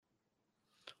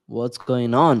What's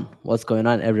going on? What's going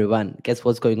on, everyone? Guess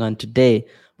what's going on today?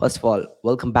 First of all,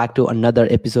 welcome back to another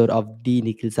episode of the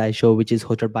Nikhil Sai Show, which is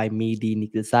hosted by me, the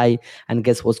Nikhil Sai. And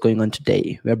guess what's going on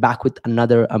today? We're back with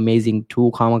another amazing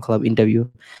Two Comma Club interview.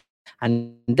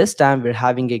 And this time we're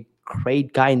having a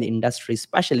great guy in the industry,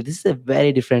 especially. This is a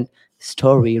very different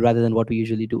story rather than what we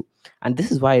usually do. And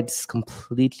this is why it's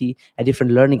completely a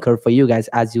different learning curve for you guys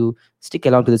as you stick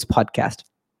along to this podcast.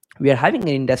 We are having an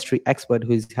industry expert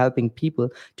who is helping people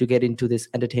to get into this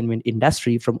entertainment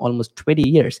industry from almost 20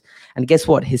 years. And guess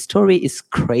what? His story is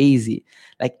crazy.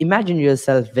 Like, imagine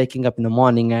yourself waking up in the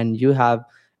morning and you have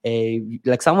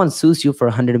like someone sues you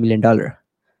for $100 million.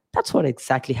 That's what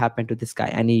exactly happened to this guy,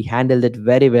 and he handled it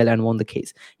very well and won the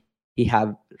case. He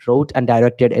have wrote and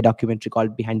directed a documentary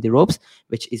called Behind the Ropes,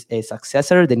 which is a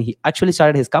successor. Then he actually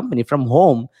started his company from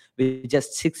home with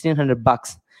just 1,600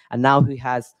 bucks, and now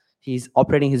he's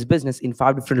operating his business in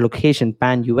five different locations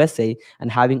pan USA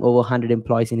and having over 100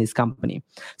 employees in his company.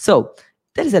 So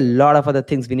there is a lot of other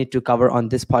things we need to cover on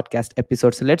this podcast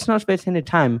episode. So let's not waste any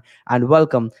time and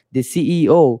welcome the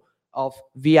CEO of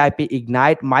VIP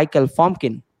Ignite, Michael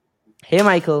Fomkin. Hey,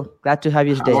 Michael, glad to have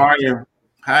you How today. are you?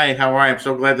 Hi, how are you? I'm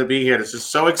so glad to be here. This is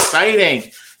so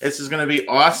exciting. This is going to be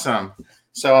awesome.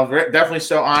 So I'm definitely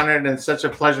so honored and such a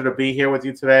pleasure to be here with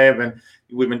you today.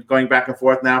 We've been going back and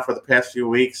forth now for the past few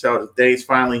weeks. So the day's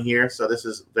finally here. So this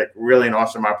is like really an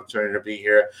awesome opportunity to be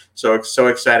here. So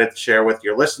excited to share with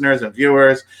your listeners and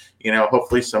viewers,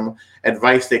 hopefully some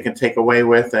advice they can take away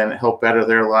with and help better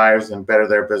their lives and better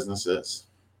their businesses.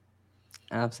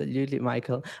 Absolutely,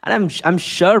 Michael. And I'm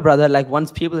sure, brother, like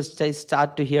once people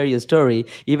start to hear your story,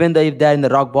 even though if they're in the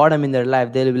rock bottom in their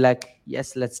life, they'll be like,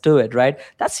 yes, let's do it, right?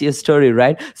 That's your story,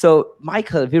 right? So,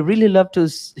 Michael, we really love to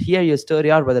hear your story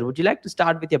out, brother. Would you like to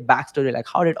start with your backstory? Like,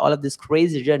 how did all of this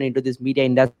crazy journey into this media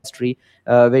industry,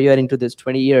 where you're into this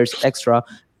 20 years extra?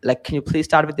 Like, can you please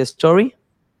start with your story?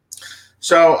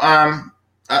 So,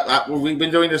 we've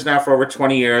been doing this now for over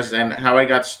 20 years, and how I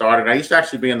got started, I used to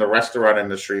actually be in the restaurant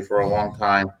industry for a long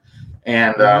time.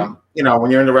 And,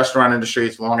 when you're in the restaurant industry,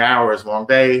 it's long hours, long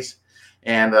days,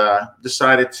 and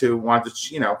decided to want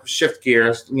to, shift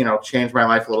gears, change my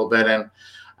life a little bit. And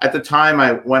at the time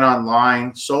I went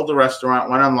online, sold the restaurant,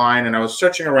 went online, and I was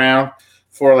searching around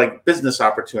for like business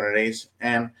opportunities.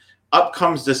 And up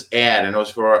comes this ad, and it was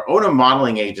for own a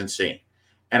modeling agency.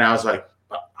 And I was like,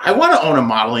 I want to own a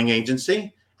modeling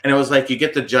agency. And it was like, you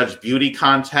get to judge beauty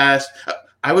contest.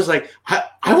 I was like,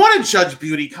 I want to judge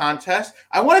beauty contest.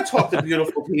 I want to talk to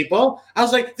beautiful people. I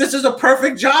was like, this is a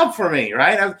perfect job for me,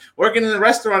 right? I've working in the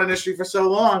restaurant industry for so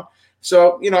long.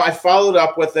 So, I followed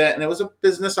up with it, and it was a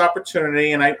business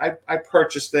opportunity, and I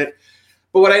purchased it.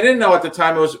 But what I didn't know at the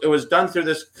time, it was done through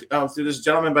this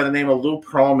gentleman by the name of Lou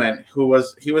Pearlman,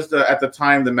 he was at the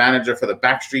time the manager for the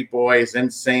Backstreet Boys,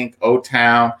 NSYNC,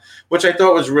 O-Town, which I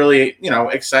thought was really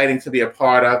exciting to be a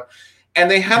part of. And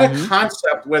they had a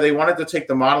concept where they wanted to take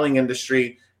the modeling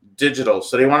industry digital.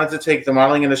 So they wanted to take the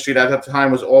modeling industry that at the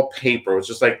time was all paper. It was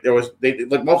just like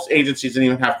like most agencies didn't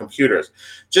even have computers.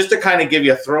 Just to kind of give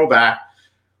you a throwback.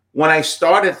 When I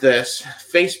started this,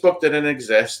 Facebook didn't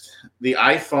exist. The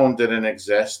iPhone didn't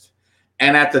exist.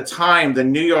 And at the time, the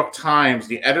New York Times,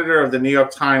 the editor of the New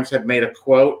York Times had made a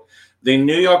quote, "The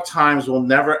New York Times will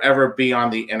never, ever be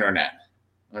on the internet."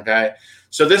 Okay.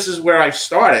 So this is where I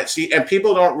started. See, and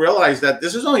people don't realize that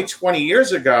this is only 20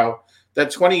 years ago, that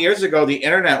 20 years ago, the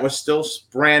internet was still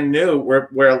brand new,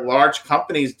 where large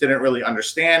companies didn't really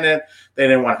understand it. They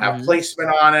didn't want to have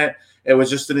placement on it. It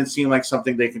didn't seem like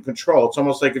something they can control. It's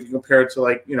almost like if you compare it to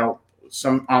like,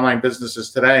 some online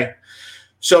businesses today.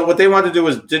 So what they wanted to do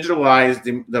was digitalize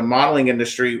the modeling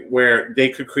industry where they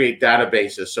could create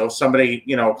databases. So if somebody,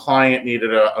 a client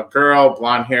needed a girl,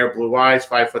 blonde hair, blue eyes,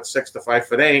 5'6" to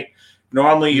 5'8",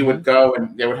 normally you would go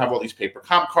and they would have all these paper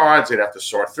comp cards. They'd have to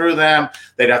sort through them.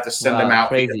 They'd have to send them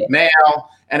out via mail.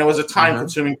 And it was a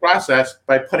time-consuming process.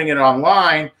 By putting it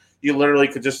online, you literally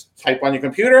could just type on your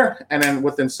computer and then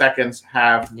within seconds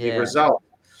have the result.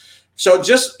 So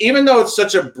even though it's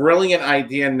such a brilliant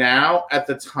idea now, at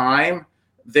the time,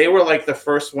 they were like the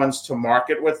first ones to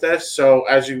market with this. So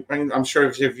I'm sure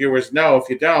if your viewers know, if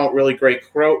you don't, really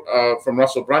great quote from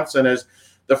Russell Brunson is,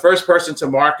 the first person to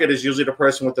market is usually the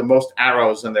person with the most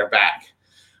arrows in their back,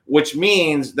 which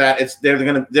means that they're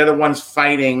the ones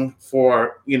fighting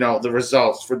for the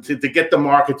results to get the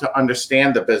market to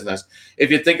understand the business.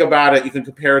 If you think about it, you can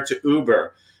compare it to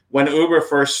Uber. When Uber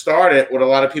first started, what a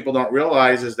lot of people don't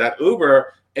realize is that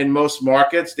Uber in most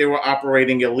markets, they were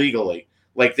operating illegally.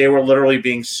 Like they were literally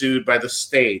being sued by the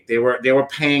state. They were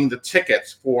paying the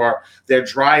tickets for their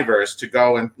drivers to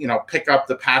go and pick up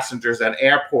the passengers at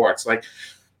airports. Like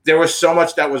there was so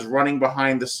much that was running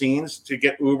behind the scenes to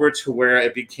get Uber to where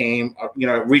it became,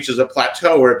 it reaches a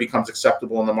plateau where it becomes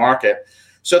acceptable in the market.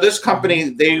 So this company,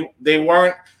 they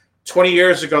weren't, 20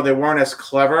 years ago, they weren't as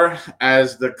clever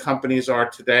as the companies are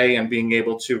today, and being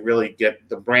able to really get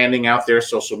the branding out there.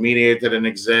 Social media didn't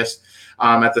exist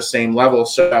at the same level.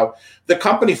 So the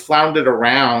company floundered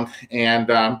around,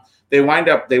 and they wind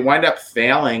up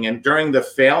failing. And during the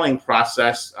failing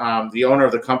process, the owner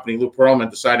of the company, Lou Pearlman,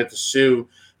 decided to sue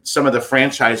some of the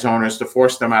franchise owners to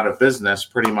force them out of business,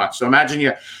 pretty much. So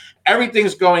imagine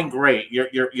everything's going great.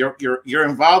 You're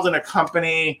involved in a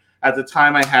company. At the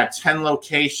time, I had 10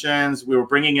 locations. We were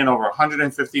bringing in over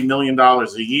 $150 million a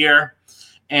year.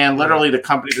 And literally the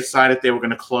company decided they were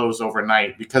going to close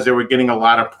overnight because they were getting a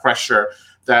lot of pressure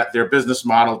that their business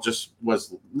model just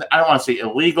was, I don't want to say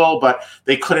illegal, but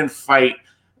they couldn't fight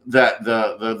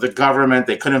the government.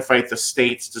 They couldn't fight the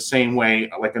states the same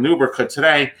way like an Uber could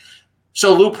today.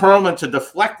 So Lou Pearlman, to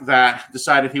deflect that,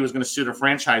 decided he was going to sue the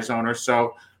franchise owner.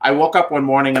 So I woke up one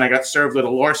morning and I got served with a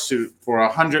lawsuit for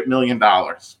 $100 million.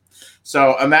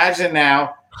 So imagine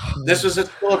now, this was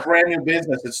still a brand new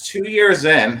business. It's 2 years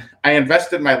in. I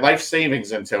invested my life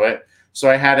savings into it. So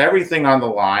I had everything on the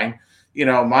line,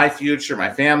 my future,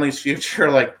 my family's future,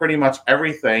 like pretty much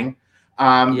everything,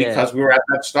 because we were at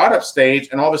that startup stage.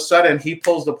 And all of a sudden he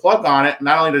pulls the plug on it.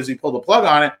 Not only does he pull the plug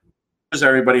on it, there's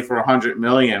everybody for $100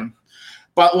 million.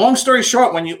 But long story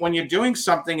short, when you're doing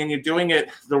something and you're doing it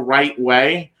the right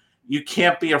way, you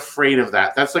can't be afraid of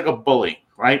that. That's like a bully,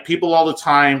 right? People all the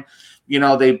time,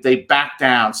 they back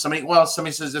down.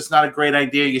 Somebody says it's not a great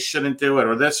idea, you shouldn't do it,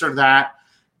 or this or that.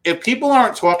 If people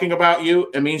aren't talking about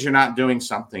you, it means you're not doing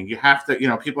something. You have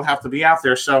to, people have to be out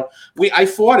there. So I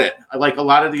fought it. Like a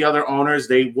lot of the other owners,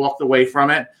 they walked away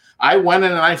from it. I went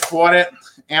in and I fought it,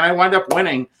 and I wound up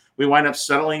winning. We wind up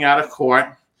settling out of court,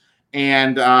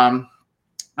 and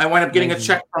I wound up getting a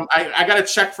check from, I got a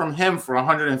check from him for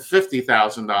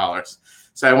 $150,000.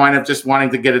 So I wind up just wanting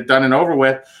to get it done and over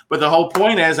with. But the whole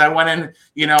point is I went in,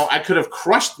 I could have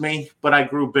crushed me, but I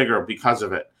grew bigger because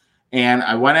of it. And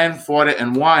I went in, fought it,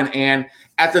 and won. And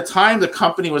at the time, the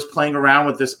company was playing around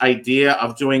with this idea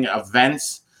of doing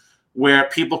events where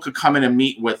people could come in and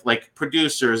meet with like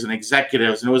producers and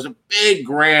executives. And it was a big,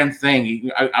 grand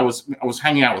thing. I was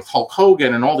hanging out with Hulk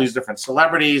Hogan and all these different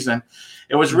celebrities, and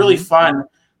it was really fun.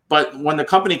 But when the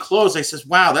company closed, they says,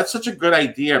 wow, that's such a good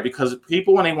idea, because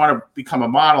people, when they want to become a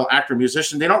model, actor,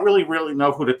 musician, they don't really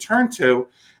know who to turn to.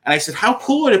 And I said, how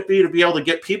cool would it be to be able to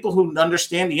get people who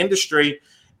understand the industry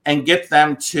and get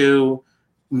them to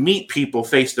meet people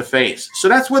face to face? So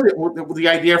that's where the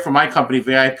idea for my company,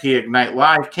 VIP Ignite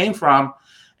Live, came from.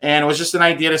 And it was just an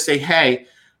idea to say, hey,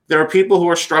 there are people who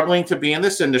are struggling to be in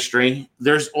this industry.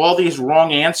 There's all these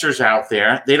wrong answers out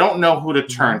there. They don't know who to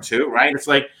turn to, right? It's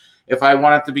like, if I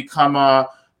wanted to become a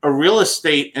real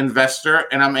estate investor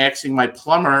and I'm asking my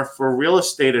plumber for real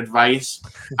estate advice,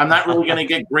 I'm not really going to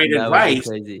get great advice.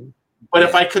 But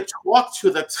if I could talk to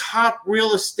the top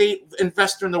real estate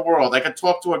investor in the world, I could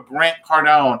talk to a Grant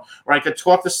Cardone, or I could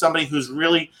talk to somebody who's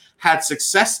really had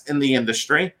success in the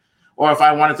industry. Or if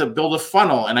I wanted to build a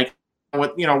funnel, and I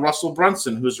with Russell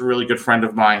Brunson, who's a really good friend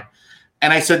of mine.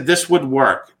 And I said, this would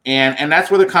work. And that's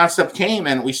where the concept came.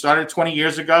 And we started 20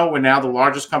 years ago. We're now the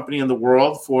largest company in the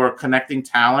world for connecting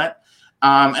talent.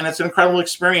 And it's an incredible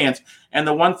experience. And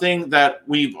the one thing that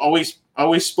we've always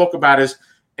spoke about is,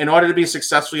 in order to be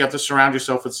successful, you have to surround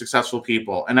yourself with successful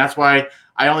people. And that's why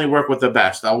I only work with the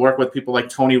best. I'll work with people like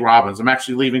Tony Robbins. I'm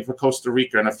actually leaving for Costa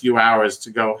Rica in a few hours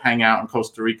to go hang out in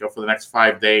Costa Rica for the next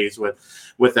 5 days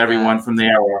with everyone from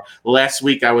there. Or last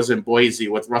week I was in Boise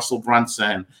with Russell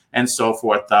Brunson and so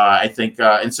forth. I think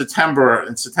in September,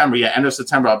 end of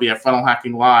September, I'll be at Funnel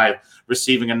Hacking Live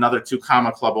receiving another 2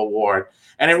 Comma Club award.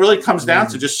 And it really comes down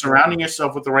to just surrounding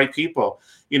yourself with the right people.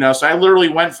 So I literally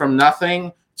went from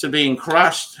nothing to being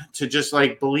crushed to just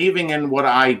like believing in what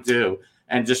I do,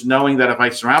 and just knowing that if I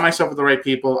surround myself with the right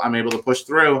people, I'm able to push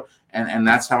through. And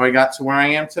that's how I got to where I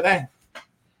am today.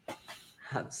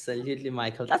 Absolutely,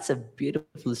 Michael. That's a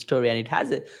beautiful story, and it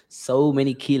has so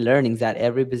many key learnings that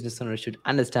every business owner should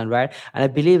understand, right? And I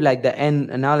believe like the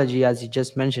end analogy, as you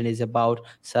just mentioned, is about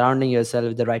surrounding yourself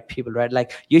with the right people, right?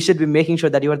 Like you should be making sure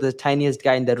that you are the tiniest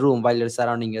guy in the room while you're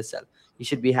surrounding yourself. You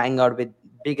should be hanging out with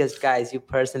biggest guys you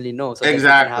personally know. So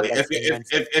exactly.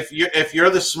 If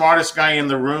you're the smartest guy in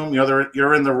the room,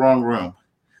 you're in the wrong room.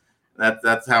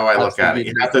 That's how I look at it.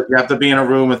 You have to be in a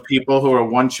room with people who are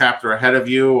one chapter ahead of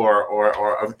you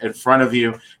or in front of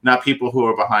you, not people who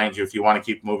are behind you. If you want to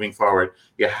keep moving forward,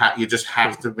 you just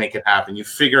have to make it happen. You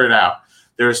figure it out.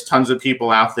 There's tons of people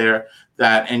out there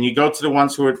that, and you go to the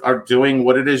ones who are doing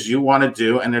what it is you want to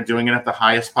do, and they're doing it at the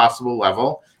highest possible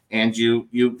level, and you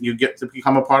get to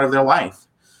become a part of their life.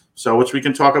 So, which we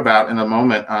can talk about in a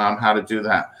moment, how to do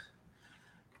that.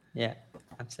 Yeah,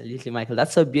 absolutely, Michael.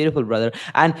 That's so beautiful, brother.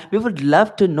 And we would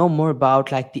love to know more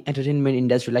about like the entertainment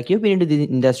industry. Like you've been into the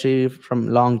industry from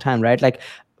a long time, right? Like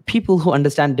people who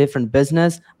understand different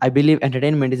business, I believe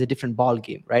entertainment is a different ball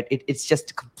game, right? It's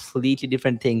just a completely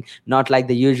different thing, not like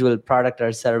the usual product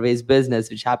or service business,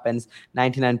 which happens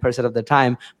 99% of the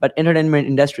time. But entertainment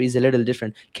industry is a little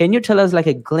different. Can you tell us like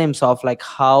a glimpse of like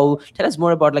how? Tell us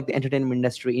more about like the entertainment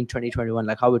industry in 2021,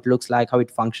 like how it looks like, how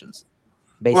it functions,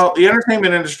 Well, basically. the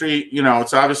entertainment industry,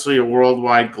 it's obviously a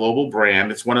worldwide global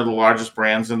brand. It's one of the largest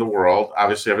brands in the world.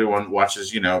 Obviously, everyone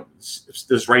watches,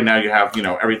 there's right now you have,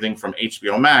 everything from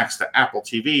HBO Max to Apple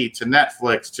TV to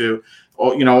Netflix to,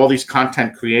 all these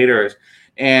content creators.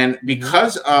 And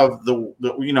because of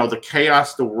the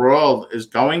chaos the world is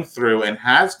going through and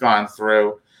has gone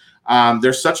through,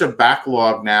 there's such a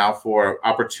backlog now for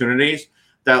opportunities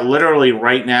that literally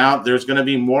right now there's going to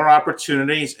be more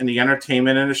opportunities in the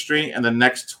entertainment industry in the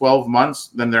next 12 months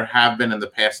than there have been in the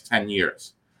past 10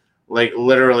 years. Like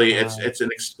literally Wow. it's an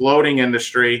exploding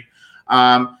industry.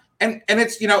 And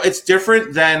it's, it's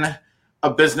different than a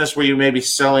business where you may be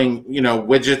selling,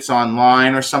 widgets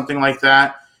online or something like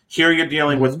that. Here you're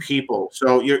dealing with Hmm. people.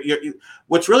 So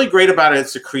what's really great about it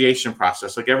is the creation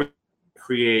process. Like every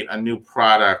create a new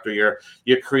product, or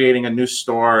you're creating a new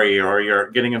story, or you're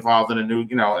getting involved in a new,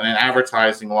 in an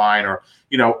advertising line, or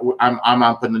I'm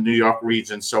up in the New York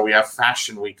region, so we have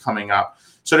Fashion Week coming up.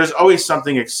 So there's always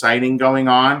something exciting going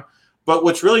on. But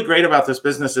what's really great about this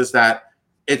business is that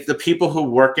it's the people who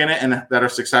work in it and that are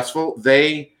successful,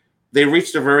 they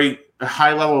reached a very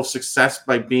high level of success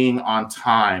by being on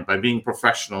time, by being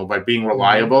professional, by being Hmm.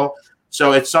 reliable.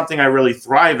 So it's something I really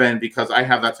thrive in because I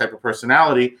have that type of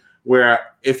personality where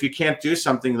if you can't do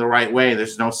something the right way,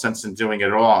 there's no sense in doing it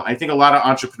at all. I think a lot of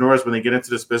entrepreneurs, when they get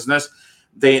into this business,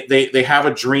 they have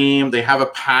a dream, they have a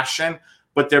passion,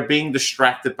 but they're being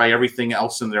distracted by everything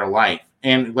else in their life.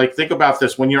 And like, think about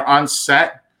this: when you're on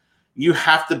set, you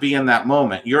have to be in that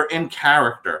moment. You're in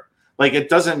character. Like it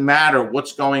doesn't matter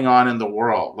what's going on in the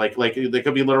world. Like there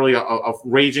could be literally a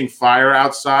raging fire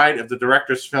outside. If the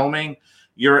director's filming,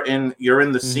 you're in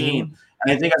the scene. Hmm.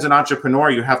 And I think as an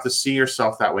entrepreneur, you have to see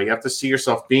yourself that way. You have to see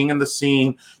yourself being in the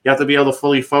scene. You have to be able to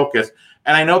fully focus.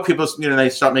 And I know people, they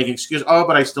start making excuses. Oh,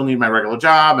 but I still need my regular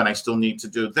job, and I still need to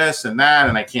do this and that,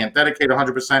 and I can't dedicate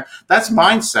 100%. That's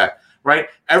mindset, right?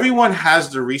 Everyone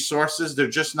has the resources. They're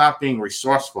just not being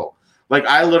resourceful. Like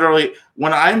I literally,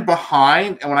 when I'm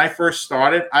behind and when I first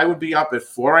started, I would be up at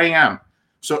 4 a.m.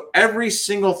 So every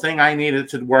single thing I needed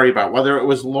to worry about, whether it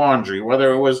was laundry,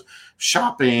 whether it was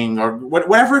shopping, or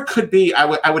whatever it could be, I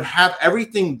would have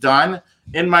everything done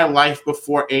in my life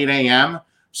before 8 a.m.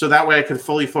 So that way I could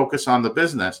fully focus on the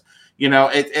business.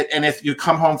 And if you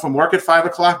come home from work at 5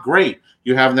 o'clock, great.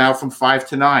 You have now from 5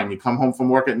 to 9. You come home from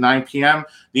work at 9 p.m.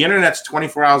 The internet's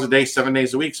 24 hours a day, 7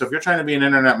 days a week. So if you're trying to be an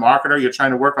internet marketer, you're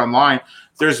trying to work online,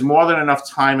 there's more than enough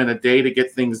time in a day to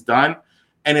get things done.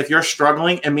 And if you're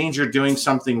struggling, it means you're doing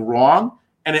something wrong.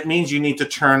 And it means you need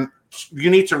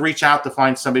to reach out to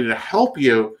find somebody to help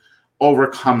you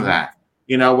overcome Hmm. that.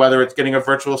 Whether it's getting a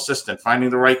virtual assistant, finding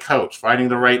the right coach, finding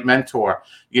the right mentor,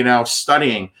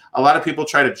 studying. A lot of people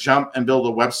try to jump and build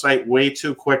a website way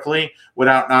too quickly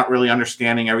without not really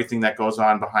understanding everything that goes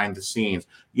on behind the scenes.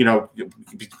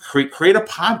 Create a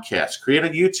podcast, create a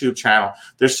YouTube channel.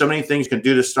 There's so many things you can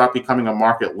do to start becoming a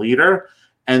market leader,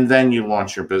 and then you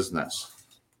launch your business.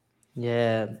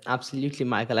 Yeah, absolutely,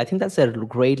 Michael. I think that's a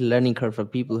great learning curve for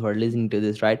people who are listening to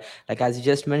this, right? Like as you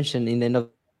just mentioned in the end of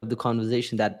the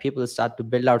conversation, that people start to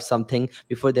build out something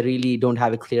before they really don't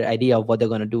have a clear idea of what they're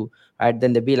gonna do, right?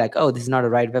 Then they be like, "Oh, this is not a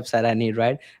right website I need,"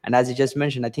 right? And as you just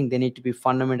mentioned, I think they need to be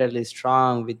fundamentally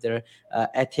strong with their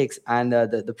ethics and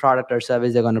the product or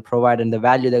service they're gonna provide and the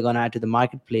value they're gonna add to the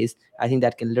marketplace. I think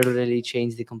that can literally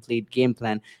change the complete game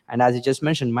plan. And as you just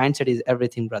mentioned, mindset is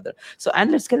everything, brother. So,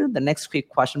 and let's get into the next quick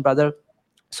question, brother.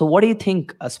 So, what do you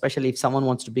think, especially if someone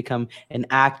wants to become an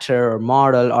actor or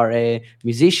model or a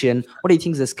musician, what do you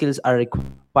think the skills are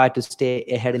required to stay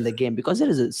ahead in the game? Because there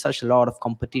is such a lot of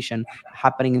competition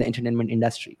happening in the entertainment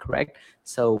industry, correct?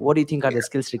 So, what do you think are the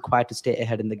skills required to stay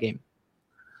ahead in the game?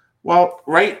 Well,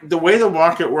 right, the way the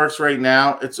market works right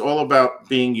now, it's all about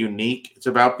being unique. It's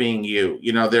about being you.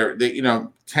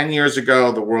 10 years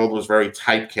ago, the world was very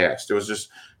typecast. It was just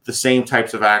the same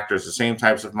types of actors, the same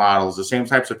types of models, the same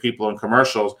types of people in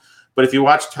commercials. But if you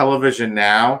watch television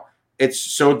now, it's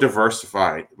so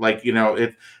diversified. Like, and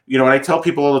I tell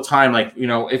people all the time, like,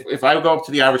 if I go up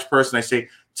to the average person, I say,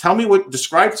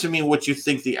 Describe to me what you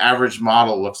think the average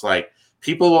model looks like.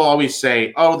 People will always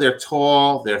say, oh, they're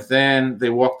tall, they're thin, they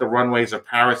walk the runways of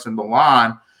Paris and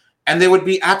Milan. And they would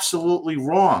be absolutely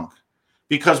wrong,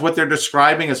 because what they're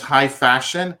describing is high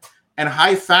fashion, and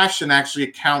high fashion actually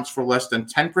accounts for less than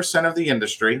 10% of the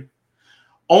industry.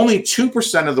 Only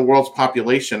 2% of the world's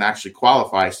population actually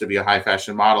qualifies to be a high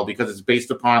fashion model, because it's based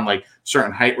upon like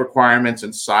certain height requirements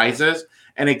and sizes.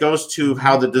 And it goes to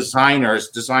how the designers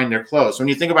design their clothes. So when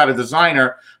you think about a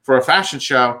designer for a fashion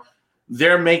show,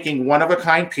 they're making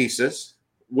one-of-a-kind pieces,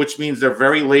 which means they're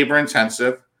very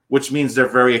labor-intensive, which means they're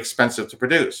very expensive to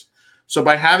produce. So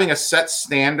by having a set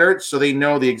standard, so they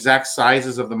know the exact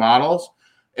sizes of the models,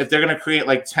 if they're going to create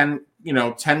like 10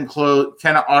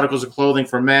 articles of clothing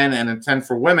for men and then 10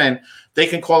 for women, they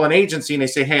can call an agency and they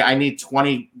say, hey, I need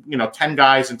 10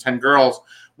 guys and 10 girls.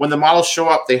 When the models show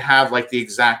up, they have like the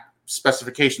exact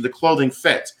specification, the clothing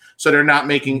fits. So they're not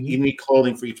making unique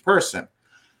clothing for each person.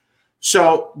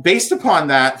 So based upon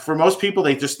that, for most people,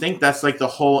 they just think that's like the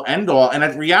whole end all. And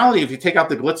in reality, if you take out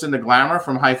the glitz and the glamour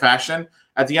from high fashion,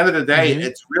 at the end of the day,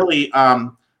 it's really,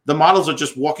 the models are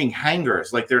just walking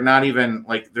hangers. Like they're not even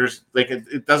like, there's like,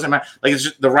 it doesn't matter. Like it's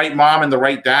just the right mom and the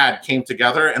right dad came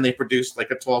together and they produced like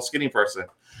a tall, skinny person.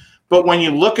 But when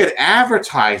you look at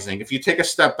advertising, if you take a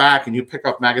step back and you pick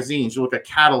up magazines, you look at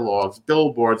catalogs,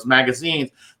 billboards, magazines,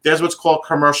 there's what's called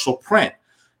commercial print.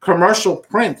 Commercial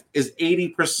print is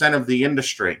 80% of the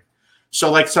industry. So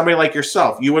like somebody like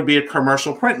yourself, you would be a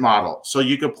commercial print model. So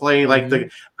you could play like the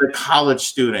college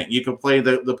student, you could play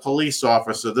the police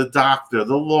officer, the doctor,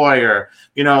 the lawyer,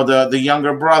 the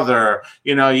younger brother,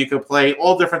 you could play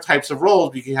all different types of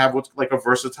roles. You can have what's like a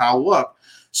versatile look.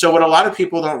 So what a lot of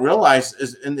people don't realize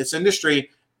is in this industry,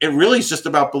 it really is just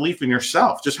about belief in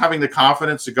yourself, just having the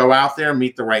confidence to go out there,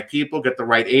 meet the right people, get the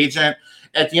right agent.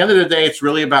 At the end of the day, it's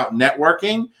really about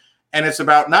networking. And it's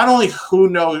about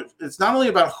it's not only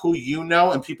about who you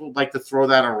know, and people like to throw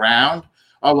that around.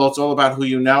 Oh, well, it's all about who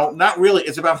you know. Not really.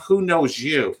 It's about who knows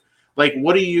you. Like,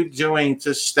 what are you doing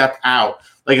to step out?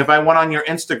 Like, if I went on your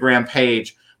Instagram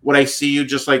page, would I see you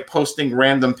just like posting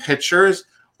random pictures?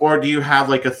 Or do you have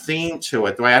like a theme to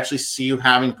it? Do I actually see you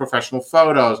having professional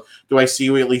photos? Do I see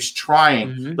you at least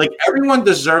trying? Like everyone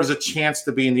deserves a chance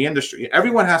to be in the industry.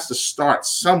 Everyone has to start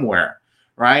somewhere,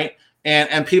 right?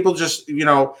 And people just,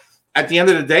 at the end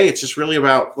of the day, it's just really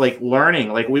about like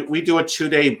learning. Like we do a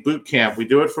 2-day boot camp. We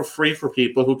do it for free for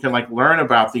people who can like learn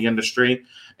about the industry.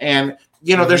 And,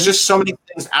 there's just so many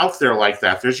things out there like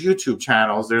that. There's YouTube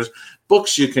channels, there's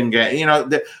books you can get,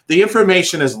 the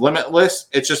information is limitless.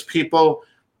 It's just people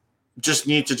just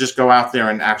need to just go out there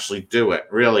and actually do it.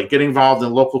 Really get involved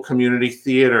in local community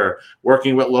theater,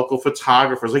 working with local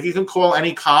photographers. Like you can call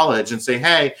any college and say,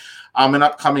 hey, I'm an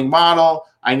upcoming model.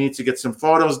 I need to get some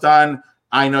photos done.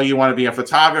 I know you want to be a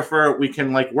photographer. We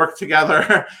can like work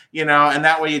together, and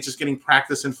that way you're just getting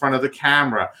practice in front of the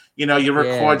camera. You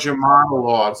record your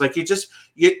monologues. Like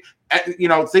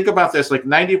think about this, like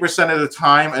 90% of the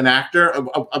time, an actor,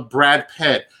 a Brad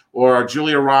Pitt or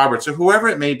Julia Roberts or whoever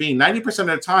it may be, 90% of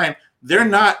the time, they're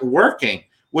not working,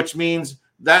 which means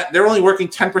that they're only working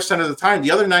 10% of the time.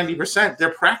 The other 90%,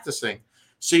 they're practicing.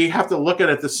 So you have to look at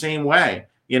it the same way.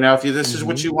 If this is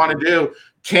what you want to do,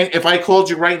 if I called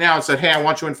you right now and said, hey, I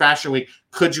want you in Fashion Week,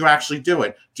 could you actually do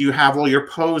it? Do you have all your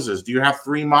poses? Do you have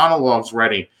 3 monologues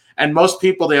ready? And most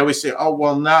people, they always say, oh,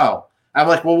 well, no. I'm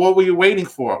like, well, what were you waiting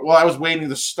for? Well, I was waiting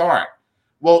to start.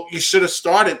 Well, you should have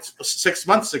started 6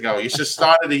 months ago. You should have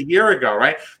started a year ago,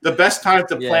 right? The best time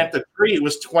to plant the tree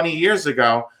was 20 years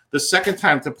ago. The second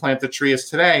time to plant the tree is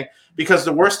today, because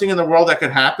the worst thing in the world that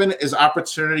could happen is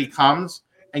opportunity comes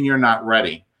and you're not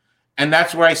ready. And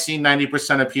that's where I see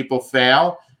 90% of people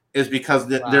fail, is because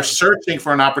they're searching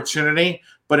for an opportunity,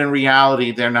 but in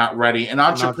reality, they're not ready. And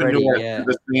entrepreneurs do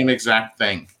the same exact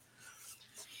thing.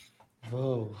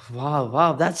 Oh,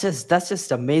 wow. That's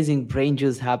just amazing brain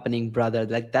juice happening, brother.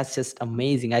 Like, that's just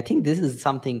amazing. I think this is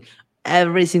something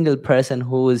every single person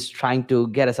who is trying to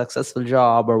get a successful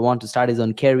job or want to start his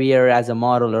own career as a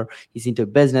model, or he's into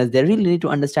business, they really need to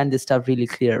understand this stuff really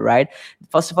clear, right?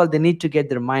 First of all, they need to get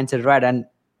their mindset right. And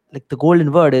like the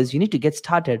golden word is, you need to get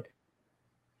started.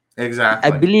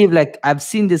 Exactly. I believe, like, I've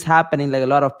seen this happening, like a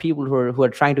lot of people who are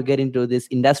trying to get into this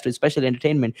industry, especially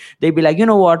entertainment. They'd be like, you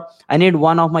know what? I need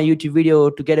one of my YouTube video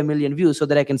to get 1 million views so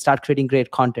that I can start creating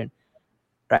great content,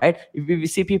 right? If we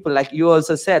see people, like you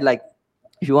also said, like,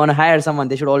 if you want to hire someone,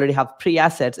 they should already have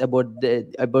pre-assets about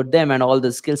them and all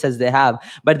the skill sets they have.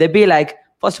 But they'd be like,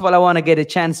 first of all, I want to get a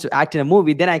chance to act in a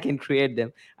movie, then I can create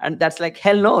them. And that's like,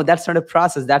 hell no, that's not a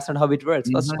process. That's not how it works.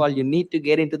 First of Mhm. all, you need to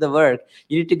get into the work.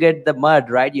 You need to get the mud,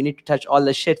 right? You need to touch all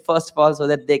the shit first of all, so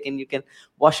that you can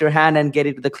wash your hand and get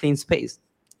into the clean space.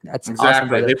 That's awesome, Exactly.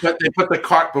 brother. They put the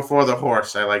cart before the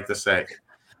horse, I like to say.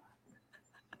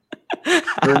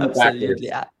 Doing it Absolutely.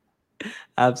 backwards.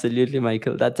 Absolutely,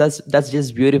 Michael. That's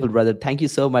just beautiful, brother. Thank you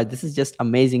so much. This is just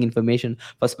amazing information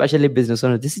for especially business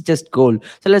owners. This is just gold.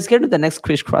 So let's get to the next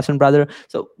question, brother.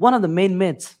 So one of the main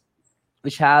myths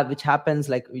which happens,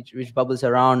 like which bubbles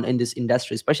around in this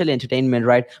industry, especially entertainment,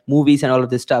 right? Movies and all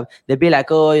of this stuff. They'd be like,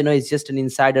 oh, it's just an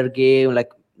insider game. Like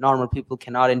normal people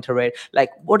cannot enter it. Like,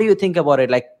 what do you think about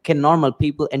it? Like, can normal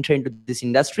people enter into this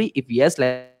industry? If yes,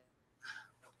 like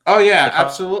how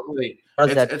does that work? Like, how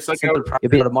does Oh that yeah, simple absolutely. It's like you're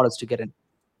building a lot of models to get in?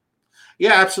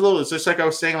 Yeah, absolutely. It's just like I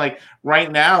was saying, like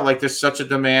right now, like there's such a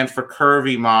demand for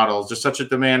curvy models. There's such a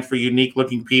demand for unique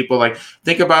looking people. Like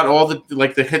think about all the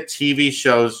like the hit TV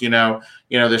shows,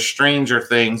 the Stranger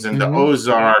Things and the Mm-hmm.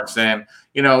 Ozarks and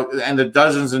and the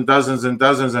dozens and dozens and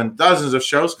dozens and dozens of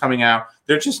shows coming out.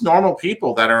 They're just normal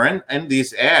people that are in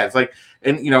these ads, like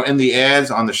in the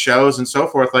ads on the shows and so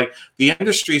forth. Like the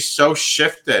industry's so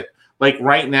shifted. Like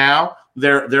right now,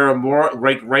 there are more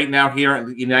like right now here in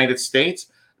the United States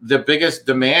the biggest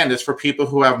demand is for people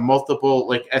who have multiple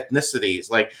like ethnicities.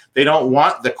 Like they don't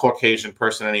want the Caucasian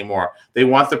person anymore. They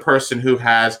want the person who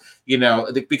has,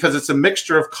 because it's a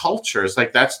mixture of cultures.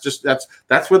 Like that's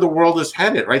where the world is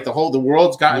headed, right? The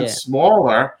world's gotten Yeah.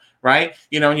 smaller, right?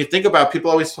 And you think about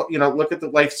people always, look at the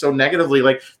life so negatively.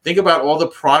 Like think about all the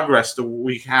progress that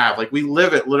we have. Like we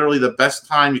live at literally the best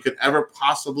time you could ever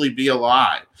possibly be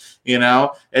alive. And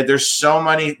there's so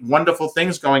many wonderful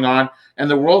things going on, and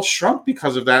the world shrunk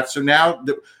because of that. So now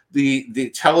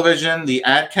the television, the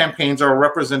ad campaigns are a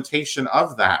representation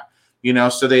of that. So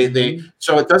Mm-hmm.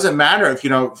 so it doesn't matter if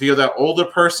if you're that older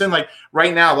person. Like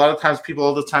right now, a lot of times people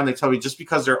all the time they tell me just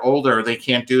because they're older they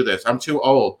can't do this. I'm too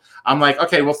old. I'm like,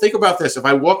 okay, well think about this. If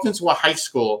I walked into a high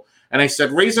school and I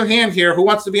said, raise your hand here, who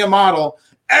wants to be a model?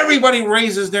 Everybody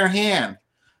raises their hand.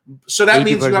 So that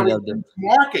means you have 80% a of them. huge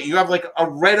market. You have like a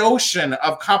red ocean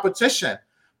of competition.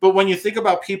 But when you think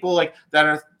about people like that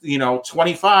are,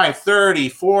 25, 30,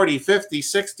 40, 50,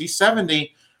 60,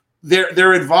 70,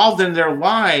 they're involved in their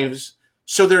lives.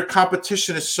 So their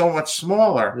competition is so much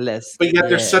smaller. Less. But yet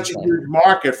there's Yeah, such a huge exactly.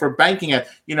 market for banking it.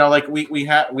 Like we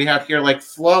have here like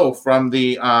Flo from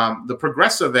the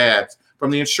progressive ads, from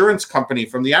the insurance company,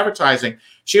 from the advertising.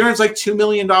 She earns like $2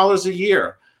 million a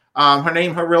year.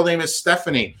 Her real name is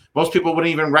Stephanie. Most people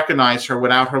wouldn't even recognize her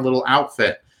without her little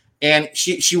outfit. And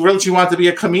she wanted to be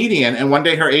a comedian. And one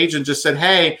day her agent just said,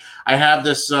 "Hey, I have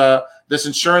this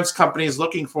insurance company is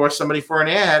looking for somebody for an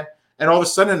ad." And all of a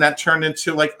sudden that turned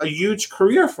into like a huge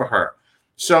career for her.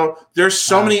 So there's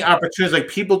so Wow. many opportunities. Like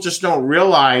people just don't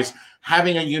realize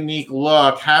having a unique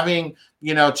look, having,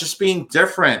 just being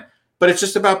different. But it's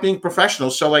just about being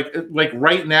professional. So like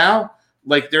right now,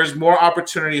 like there's more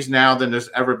opportunities now than there's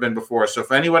ever been before. So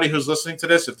if anybody who's listening to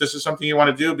this, if this is something you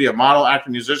want to do, be a model, actor,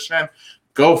 musician,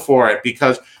 go for it,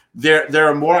 because there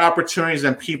are more opportunities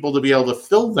than people to be able to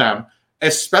fill them,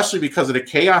 especially because of the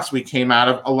chaos we came out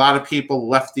of. A lot of people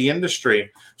left the industry.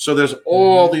 So there's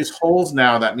all Mm-hmm. these holes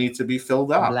now that need to be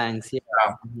filled up. Blanks. Yeah.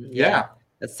 Uh, Mhm. Yeah.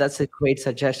 yeah, That's a great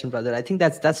suggestion, brother. I think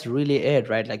that's really it,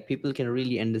 right? Like people can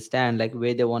really understand like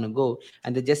where they want to go,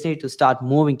 and they just need to start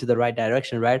moving to the right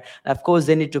direction, right? And of course,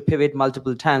 they need to pivot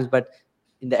multiple times, but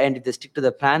in the end, if they stick to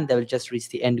the plan, they will just reach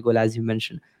the end goal, as you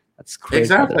mentioned. That's great,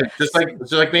 brother. exactly.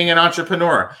 Just like being an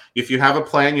entrepreneur. If you have a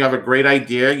plan, you have a great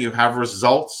idea, you have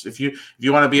results. If you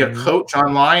want to be a Mhm. coach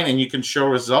online and you can show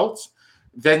results,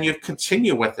 then you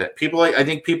continue with it. I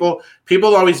think people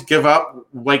always give up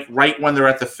like right when they're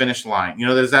at the finish line.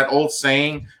 There's that old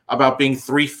saying about being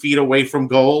 3 feet away from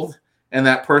gold, and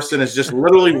that person is just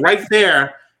literally right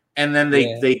there, and then they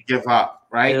Yeah, they give up.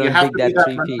 they Right? You don't have dig to be that that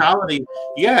 3 feet. mentality.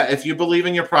 Yeah, if you believe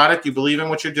in your product, you believe in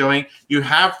what you're doing, you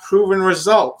have proven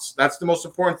results. That's the most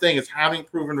important thing, is having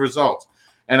proven results.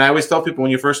 And I always tell people,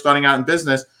 when you're first starting out in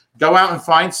business, go out and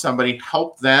find somebody,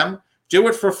 help them, do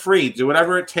it for free, do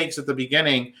whatever it takes at the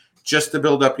beginning, just to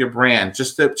build up your brand,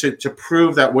 just to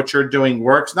prove that what you're doing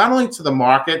works, not only to the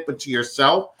market, but to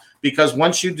yourself. Because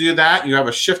once you do that, you have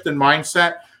a shift in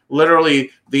mindset.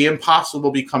 Literally, the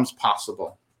impossible becomes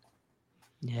possible.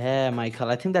 Yeah, Michael.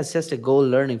 I think that's just a goal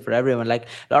learning for everyone. Like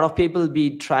a lot of people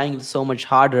be trying so much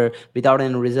harder without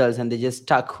any results, and they just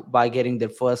stuck by getting their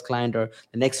first client or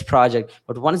the next project.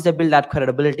 But once they build that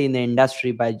credibility in the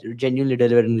industry by genuinely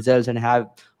delivering results and have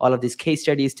all of these case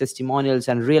studies, testimonials,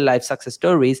 and real life success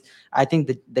stories, I think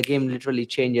the game literally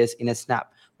changes in a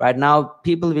snap. Right now,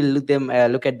 people will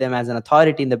look at them as an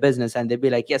authority in the business, and they'll be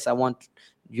like, yes, I want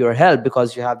your help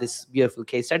because you have this beautiful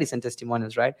case studies and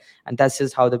testimonials, right? And that's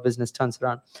just how the business turns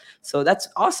around. So that's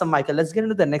awesome, Michael. Let's get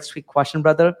into the next quick question,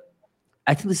 brother.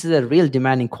 I think this is a real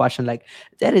demanding question. Like,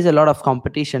 there is a lot of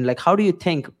competition. Like, how do you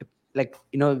think, like,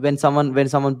 when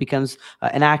someone becomes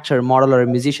an actor, model, or a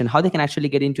musician, how they can actually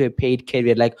get into a paid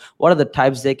career? Like, what are the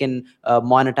types they can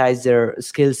monetize their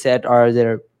skill set or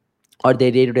their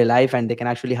day-to-day life, and they can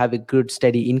actually have a good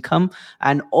steady income?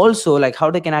 And also, like,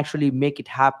 how they can actually make it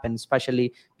happen,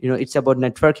 especially, it's about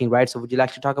networking, right? So would you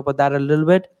like to talk about that a little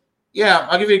bit? Yeah,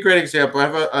 I'll give you a great example. I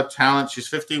have a talent. She's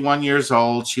 51 years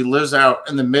old. She lives out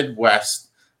in the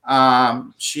Midwest.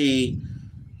 She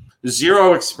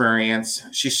zero experience.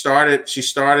 She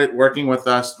started working with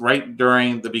us right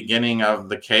during the beginning of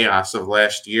the chaos of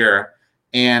last year,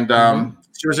 and Mm-hmm.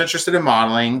 she was interested in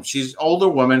modeling. She's older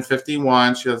woman,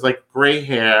 51. She has like gray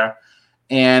hair,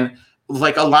 and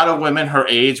like a lot of women her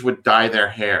age would dye their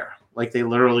hair. Like they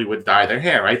literally would dye their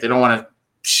hair, right? They don't want to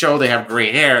show they have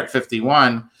gray hair at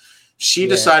 51. She Yeah.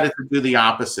 decided to do the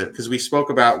opposite because we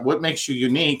spoke about what makes you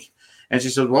unique. And she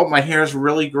said, well, my hair is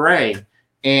really gray.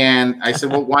 And I said,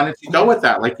 well, why don't you go with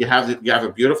that? Like you have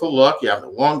a beautiful look, you have the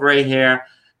long gray hair.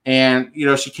 And,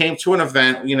 she came to an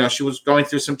event, she was going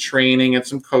through some training and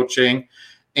some coaching,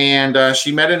 and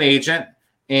she met an agent.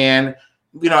 And,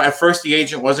 at first the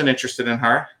agent wasn't interested in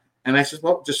her. And I said,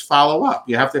 well, just follow up.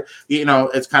 You have to,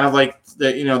 it's kind of like,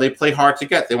 they play hard to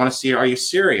get. They want to see, are you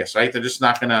serious, right? They're just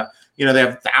not going to, they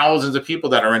have thousands of people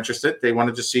that are interested. They want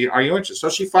to just see, are you interested? So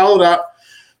she followed up.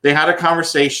 They had a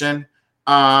conversation.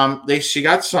 She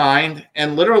got signed,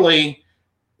 and literally,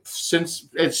 since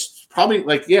it's probably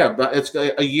like, but it's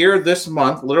a year this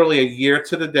month, literally a year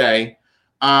to the day.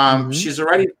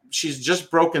 Mm-hmm. She's just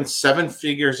broken 7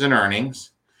 figures in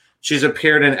earnings. She's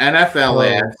appeared in NFL Whoa.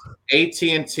 ads,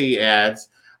 AT&T ads,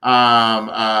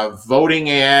 voting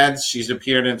ads. She's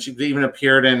even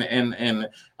appeared in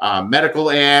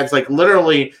medical ads. Like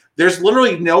literally, there's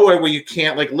literally nowhere where you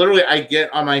can't, like literally I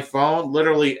get on my phone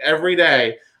literally every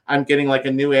day. I'm getting like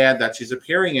a new ad that she's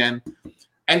appearing in.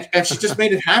 And she just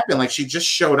made it happen. Like she just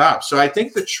showed up. So I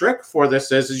think the trick for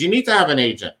this is you need to have an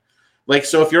agent. Like,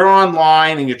 so if you're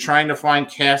online and you're trying to find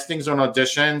castings on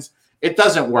auditions, it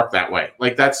doesn't work that way.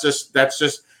 Like that's just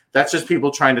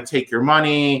people trying to take your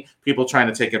money, people trying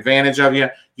to take advantage of you.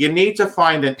 You need to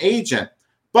find an agent.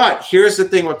 But here's the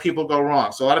thing, what people go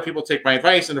wrong. So a lot of people take my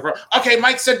advice and they're, okay,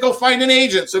 Mike said go find an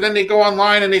agent. So then they go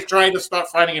online and they try to start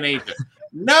finding an agent.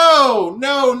 No.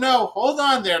 Hold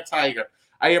on there, Tiger.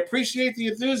 I appreciate the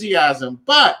enthusiasm,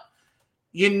 but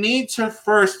you need to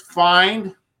first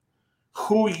find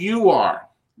who you are.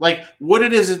 Like what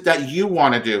it is that you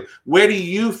want to do. Where do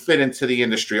you fit into the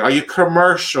industry? Are you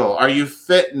commercial? Are you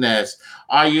fitness?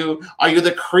 Are you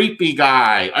the creepy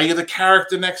guy? Are you the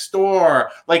character next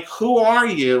door? Like who are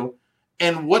you,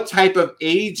 and what type of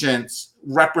agents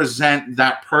represent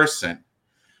that person?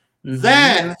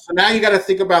 Mm-hmm. So now you got to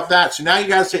think about that. So now you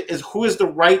got to say, who is the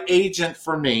right agent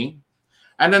for me?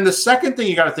 And then the second thing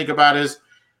you got to think about is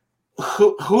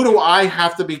who do I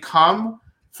have to become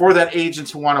for that agent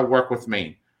to want to work with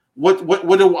me? What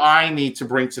do I need to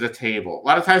bring to the table? A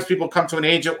lot of times people come to an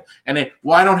agent and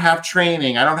I don't have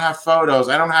training, I don't have photos,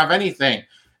 I don't have anything.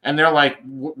 And they're like,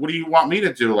 what do you want me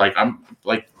to do? Like,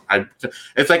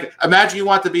 it's like, imagine you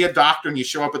want to be a doctor and you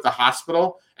show up at the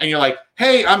hospital and you're like,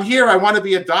 hey, I'm here, I want to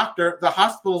be a doctor. The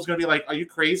hospital is going to be like, are you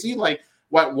crazy? Like,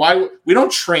 why we don't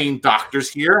train doctors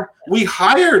here. We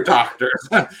hire doctors.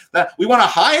 We want to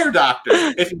hire doctors.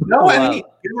 If you know any,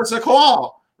 Wow. give us a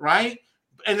call, right?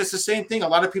 And it's the same thing. A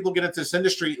lot of people get into this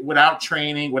industry without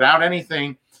training, without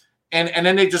anything. And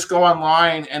then they just go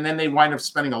online and then they wind up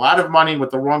spending a lot of money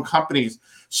with the wrong companies.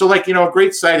 So like, a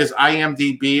great site is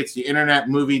IMDb. It's the Internet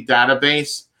Movie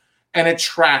Database. And it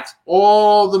tracks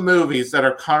all the movies that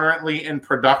are currently in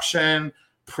production,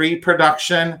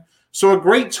 pre-production. So a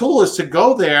great tool is to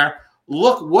go there,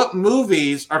 look what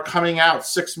movies are coming out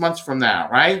 6 months from now,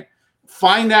 right?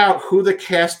 Find out who the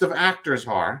cast of actors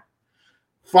are.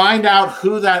 Find out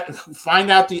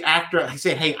the actor. I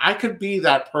say, hey, I could be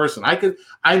that person.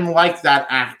 I'm like that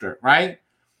actor, right?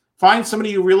 Find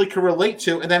somebody you really can relate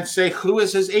to and then say, who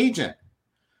is his agent,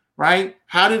 right?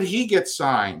 How did he get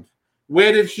signed?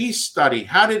 Where did he study?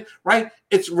 Right?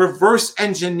 It's reverse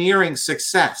engineering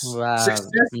success. Wow. Success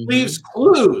Mm-hmm. leaves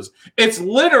clues. It's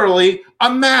literally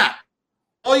a map.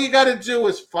 All you got to do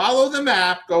is follow the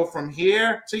map, go from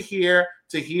here to here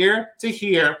to here to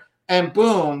here, and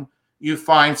boom, you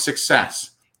find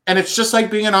success. And it's just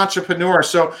like being an entrepreneur.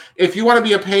 So if you want to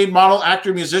be a paid model,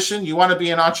 actor, musician, you want to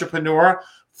be an entrepreneur,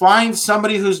 find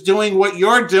somebody who's doing what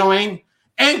you're doing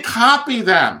and copy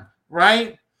them,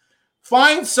 right?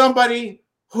 Find somebody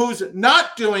who's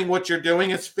not doing what you're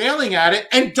doing, is failing at it,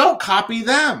 and don't copy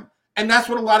them. And that's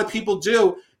what a lot of people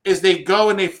do, is they go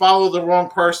and they follow the wrong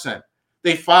person.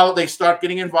 They start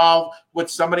getting involved with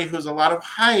somebody who's a lot of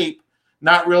hype,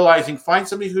 not realizing, find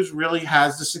somebody who's really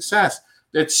has the success.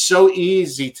 It's so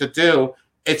easy to do.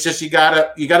 It's just you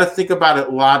gotta think about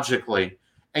it logically,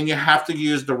 and you have to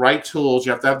use the right tools.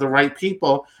 You have to have the right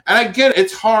people. And I get it,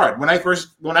 it's hard. When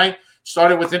I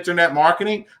started with internet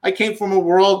marketing, I came from a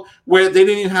world where they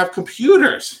didn't even have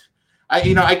computers. I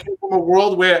came from a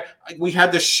world where we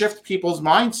had to shift people's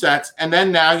mindsets, and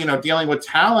then now, dealing with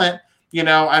talent,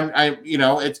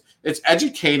 it's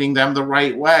educating them the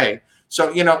right way.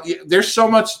 So, there's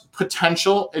so much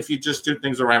potential if you just do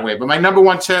things the right way. But my number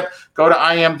one tip, go to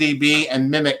IMDb and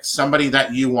mimic somebody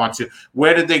that you want to.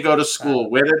 Where did they go to school?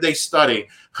 Where did they study?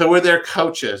 Who are their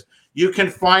coaches? You can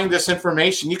find this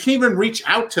information. You can even reach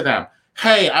out to them.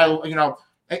 Hey,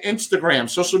 Instagram,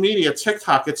 social media,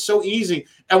 TikTok, it's so easy.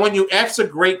 And when you ask a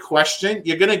great question,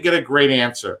 you're going to get a great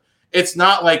answer. It's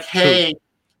not like, hey,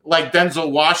 like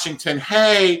Denzel Washington,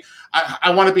 hey,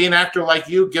 I want to be an actor like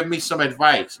you. Give me some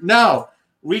advice. No,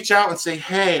 reach out and say,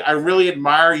 hey, I really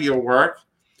admire your work.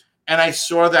 And I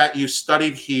saw that you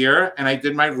studied here, and I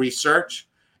did my research.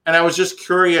 And I was just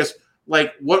curious,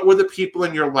 like, what were the people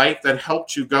in your life that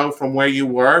helped you go from where you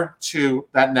were to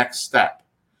that next step?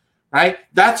 Right?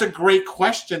 That's a great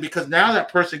question, because now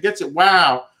that person gets it.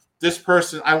 Wow, this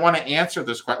person, I want to answer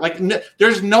this question. Like,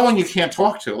 there's no one you can't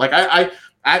talk to. Like,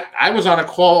 I was on a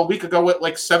call a week ago with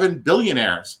like 7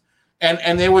 billionaires.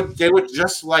 And they were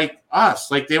just like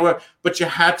us, like they were, but you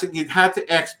had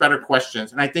to ask better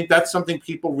questions. And I think that's something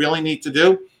people really need to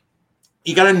do.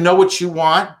 You got to know what you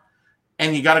want,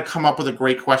 and you got to come up with a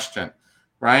great question,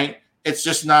 right? It's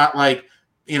just not like,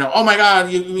 oh my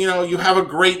God, you have a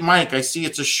great mic. I see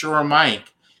it's a Shure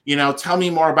mic. Tell me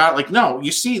more about it. Like, no,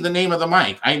 you see the name of the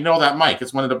mic. I know that mic.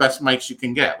 It's one of the best mics you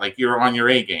can get. Like, you're on your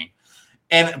A game.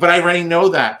 But I already know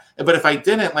that. But if I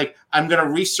didn't, like, I'm going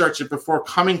to research it before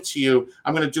coming to you.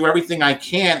 I'm going to do everything I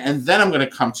can, and then I'm going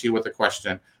to come to you with a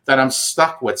question that I'm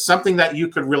stuck with, something that you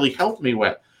could really help me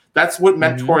with. That's what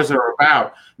mentors are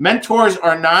about. Mentors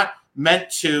are not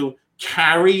meant to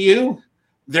carry you.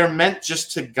 They're meant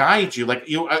just to guide you. Like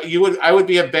I would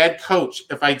be a bad coach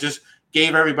if I just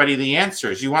gave everybody the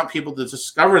answers. You want people to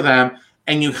discover them,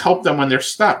 and you help them when they're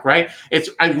stuck, right?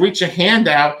 I reach a hand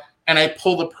out and I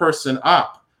pull the person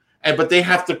up, but they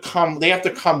have to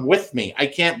come with me. I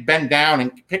can't bend down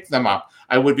and pick them up.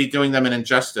 I would be doing them an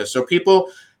injustice. So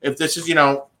people, if this is,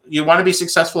 you want to be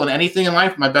successful in anything in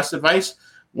life, my best advice,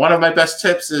 one of my best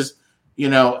tips is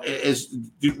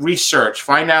do research,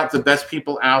 find out the best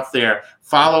people out there,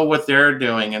 follow what they're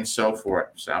doing, and so forth.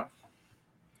 So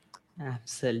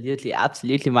absolutely,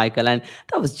 Michael. And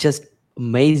that was just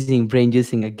amazing brain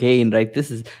juicing again, right? This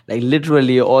is like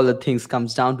literally all the things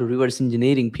comes down to reverse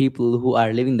engineering people who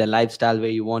are living the lifestyle where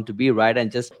you want to be, right? And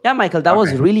just, yeah, Michael, that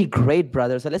was really great,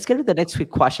 brother. So let's get to the next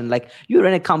quick question. Like, you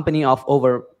run a company of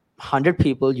over 100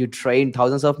 people, you train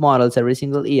thousands of models every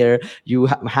single year, you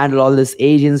handle all these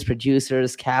agents,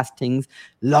 producers, castings,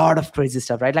 lot of crazy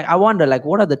stuff, right? Like, I wonder, like,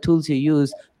 what are the tools you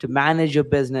use to manage your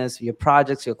business, your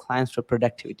projects, your clients for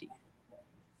productivity?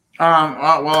 Well,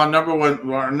 our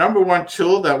number one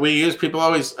tool that we use, people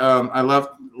always love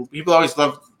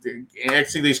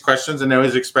asking these questions, and they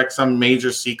always expect some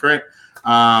major secret.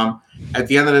 At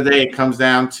the end of the day, it comes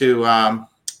down to a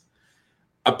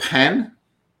pen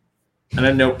and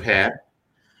a notepad,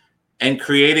 and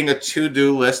creating a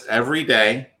to-do list every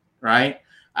day, right?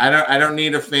 I don't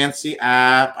need a fancy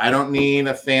app. I don't need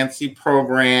a fancy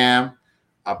program.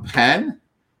 A pen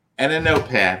and a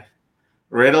notepad.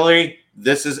 Literally,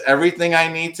 this is everything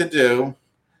I need to do.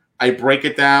 I break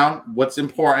it down, what's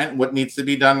important, what needs to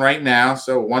be done right now.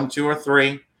 So 1, 2, or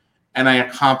 3, and I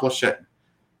accomplish it.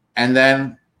 And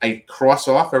then I cross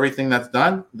off everything that's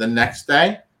done. The next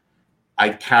day, I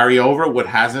carry over what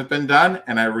hasn't been done,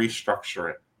 and I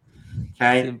restructure it.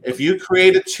 Okay. If you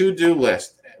create a to-do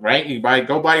list, right?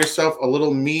 Go buy yourself a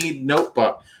little Mead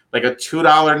notebook, like a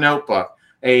 $2 notebook,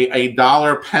 a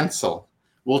dollar pencil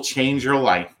will change your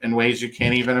life in ways you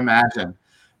can't even imagine,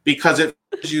 because it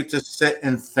forces you to sit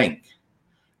and think,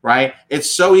 right? It's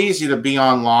so easy to be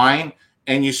online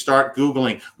and you start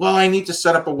Googling, well, I need to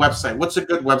set up a website. What's a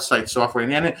good website software?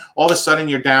 And then all of a sudden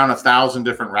you're down 1,000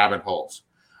 different rabbit holes.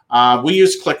 We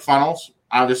use ClickFunnels,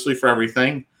 obviously, for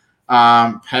everything,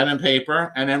 pen and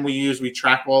paper. And then we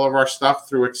track all of our stuff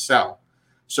through Excel.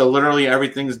 So literally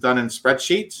everything is done in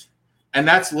spreadsheets, and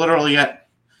that's literally it.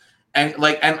 And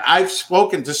I've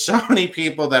spoken to so many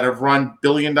people that have run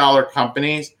billion-dollar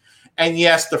companies, And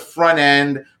yes, the front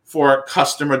end for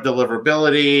customer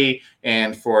deliverability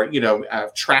and for,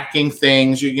 tracking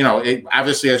things,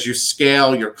 obviously as you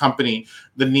scale your company,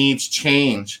 the needs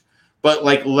change. But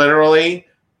like literally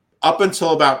up until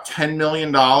about $10 million,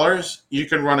 you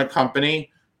can run a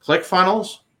company,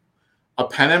 ClickFunnels, a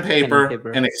pen and Pen and paper,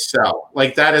 paper. and Excel.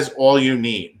 Like that is all you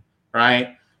need,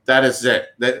 right? That is it.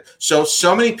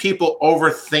 So many people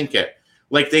overthink it.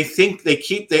 Like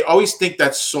they always think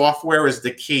that software is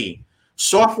the key.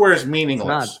 Software is It's not.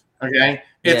 meaningless. Okay,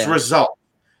 it's Yeah. result.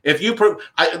 If you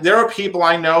there are people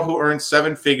I know who earn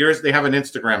seven figures. They have an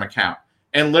Instagram account,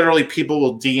 and literally people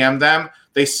will DM them.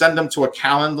 They send them to a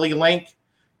Calendly link,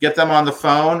 get them on the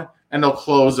phone, and they'll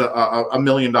close a $1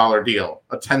 million deal,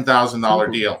 a $10,000 Simple.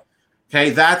 deal. Okay,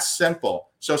 that's simple.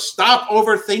 So stop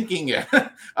overthinking it.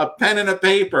 A pen and a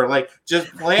paper, like just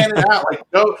plan it out. Like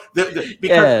go because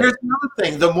Yeah. here's another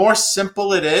thing: the more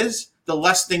simple it is, the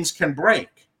less things can break.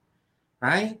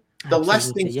 Right? The less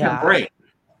Absolutely. things can Yeah. break.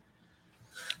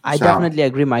 I So definitely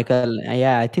agree, Michael.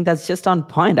 Yeah, I think that's just on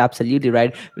point. Absolutely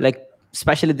right. Like,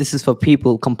 especially this is for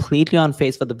people completely on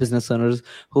face for the business owners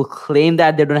who claim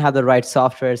that they don't have the right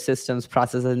software systems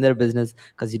processes in their business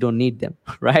because you don't need them,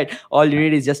 right? All you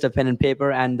need is just a pen and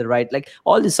paper and the right, like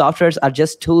all the softwares are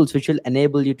just tools which will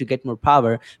enable you to get more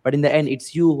power. But in the end,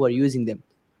 it's you who are using them,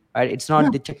 right? It's yeah,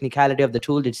 not the technicality of the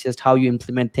tool. It's just how you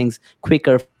implement things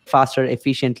quicker, faster,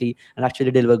 efficiently, and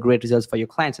actually deliver great results for your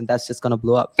clients. And that's just going to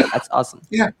blow up. That's awesome.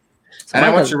 yeah. So, And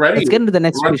then once Michael, you're ready, let's get into the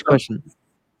next run some. question.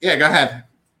 Yeah, go ahead.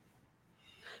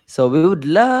 So, we would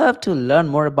love to learn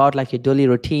more about like your daily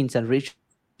routines and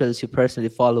rituals you personally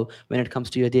follow when it comes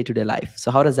to your day-to-day life. So,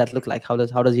 how does that look like? How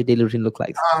does your daily routine look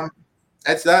like? Um,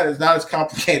 it's not as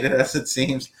complicated as it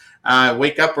seems. I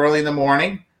wake up early in the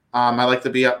morning. I like to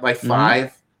be up by Mm-hmm.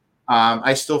 5.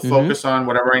 I still Mm-hmm. focus on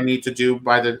whatever I need to do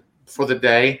for the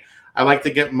day. I like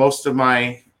to get most of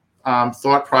my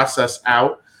thought process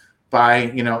out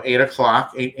by 8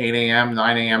 o'clock, 8 a.m.,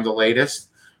 9 a.m. the latest.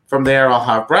 From there, I'll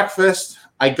have breakfast.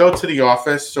 I go to the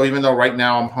office. So even though right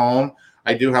now I'm home,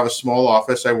 I do have a small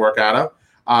office I work out of.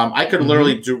 I could Mm-hmm.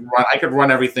 literally I could run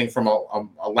everything from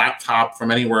a laptop from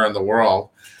anywhere in the world,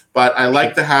 but I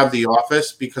like to have the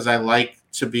office because I like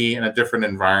to be in a different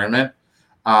environment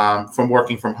from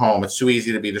working from home. It's too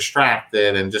easy to be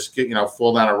distracted and just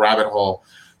fall down a rabbit hole.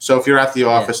 So if you're at the Yeah.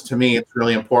 office, to me, it's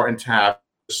really important to have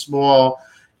a small.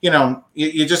 You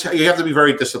have to be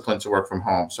very disciplined to work from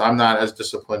home. So I'm not as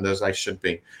disciplined as I should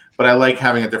be, but I like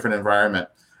having a different environment.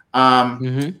 Um,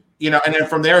 Mm-hmm. and then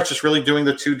from there, it's just really doing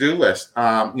the to-do list.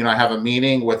 I have a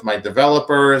meeting with my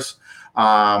developers.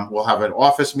 We'll have an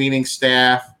office meeting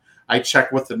staff. I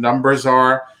check what the numbers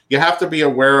are. You have to be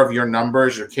aware of your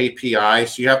numbers, your KPIs.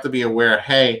 So you have to be aware,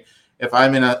 hey, if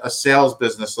I'm in a sales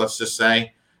business, let's just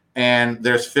say, and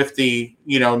there's 50,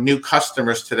 new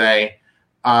customers today,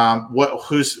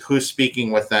 who's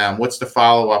speaking with them? What's the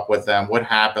follow-up with them? What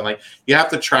happened? Like you have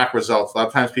to track results. A lot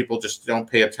of times people just don't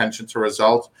pay attention to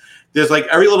results. There's like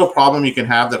every little problem you can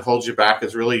have that holds you back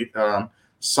is really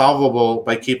solvable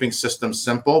by keeping systems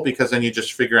simple, because then you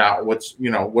just figure out what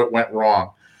went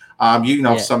wrong. If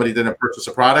Yeah. somebody didn't purchase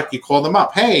a product, you call them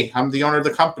up. Hey, I'm the owner of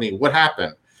the company. What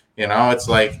happened? It's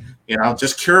like,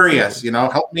 just curious, Simple.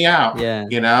 Help me out, Yeah.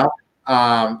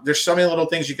 there's so many little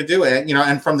things you could do.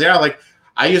 And from there, like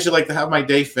I usually like to have my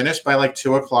day finished by like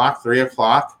 2 o'clock, 3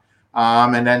 o'clock,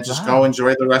 and then just go Wow.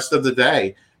 enjoy the rest of the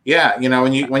day. Yeah,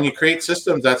 when you create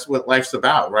systems, that's what life's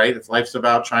about, right? Life's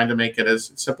about trying to make it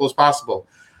as simple as possible.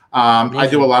 I do a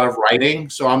Amazing. lot of writing,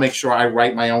 so I'll make sure I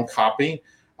write my own copy.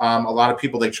 A lot of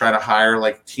people, they try to hire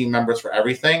like team members for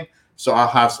everything. So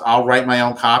I'll write my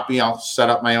own copy. I'll set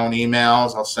up my own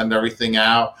emails. I'll send everything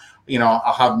out.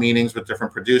 I'll have meetings with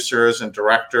different producers and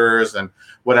directors and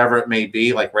whatever it may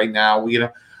be. Like right now,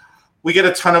 we get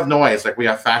a ton of noise. Like we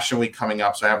have Fashion Week coming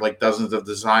up, so I have like dozens of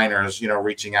designers,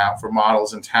 reaching out for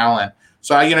models and talent.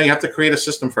 So you have to create a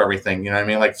system for everything. You know what I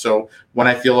mean? Like, so when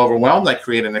I feel overwhelmed, I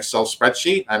create an Excel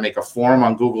spreadsheet. I make a form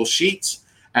on Google Sheets,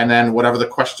 and then whatever the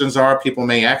questions are, people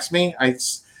may ask me. I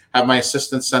have my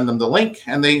assistant send them the link,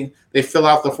 and they fill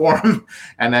out the form,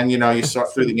 and then you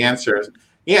sort through the Simple. answers.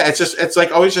 Yeah, it's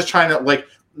like always just trying to, like,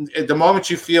 at the moment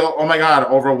you feel, oh my God,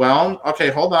 overwhelmed. Okay,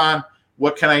 hold on.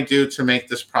 What can I do to make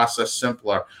this process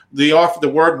simpler? The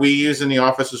word we use in the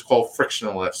office is called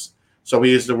frictionless. So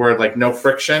we use the word like no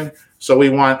friction. So we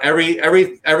want every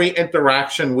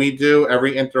interaction we do,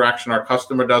 every interaction our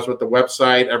customer does with the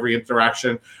website, every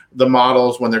interaction the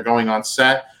models when they're going on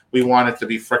set, we want it to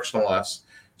be frictionless.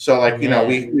 So like, Yeah.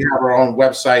 we have our own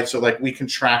website. So like we can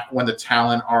track when the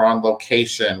talent are on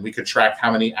location. We could track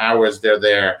how many hours they're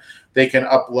there. They can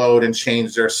upload and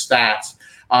change their stats.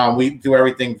 We do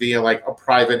everything via like a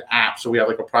private app. So we have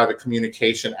like a private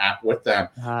communication app with them.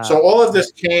 Ah, So all of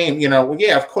this came,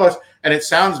 yeah, of course. And it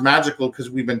sounds magical because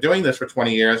we've been doing this for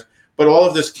 20 years, but all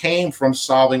of this came from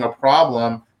solving a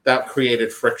problem that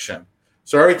created friction.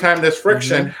 So every time there's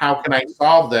friction, mm-hmm. how can I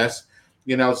solve this?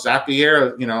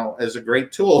 Zapier, is a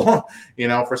great tool,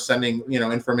 for sending,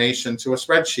 information to a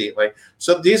spreadsheet. Like,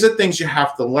 so these are things you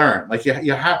have to learn. Like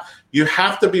you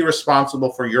have to be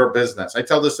responsible for your business. I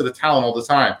tell this to the talent all the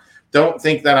time. Don't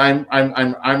think that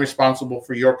I'm responsible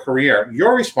for your career.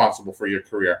 You're responsible for your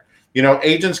career.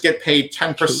 Agents get paid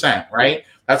 10%, right?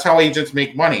 That's how agents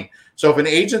make money. So if an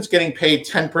agent's getting paid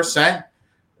 10%,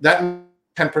 that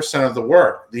 10% of the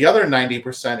work, the other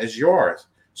 90% is yours.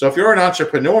 So if you're an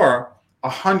entrepreneur,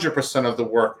 100% of the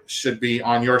work should be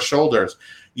on your shoulders.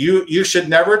 You should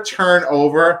never turn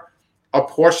over a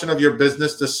portion of your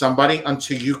business to somebody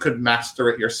until you could master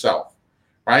it yourself,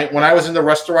 right? When I was in the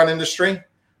restaurant industry,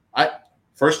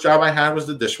 first job I had was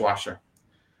the dishwasher.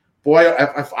 Boy,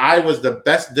 if I was the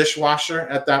best dishwasher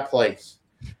at that place.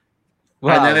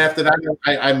 Wow. And then after that,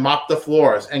 I mopped the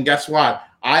floors. And guess what?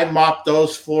 I mopped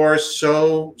those floors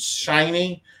so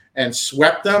shiny and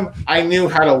swept them. I knew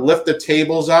how to lift the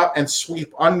tables up and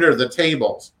sweep under the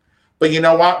tables. But you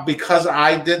know what? Because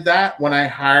I did that, when I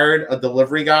hired a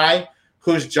delivery guy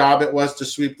whose job it was to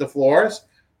sweep the floors,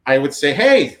 I would say,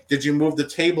 hey, did you move the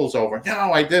tables over?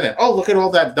 No, I didn't. Oh, look at all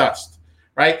that dust,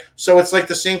 right? So it's like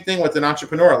the same thing with an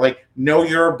entrepreneur. Like, know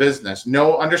your business.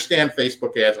 Understand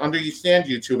Facebook ads. Understand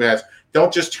YouTube ads.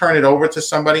 Don't just turn it over to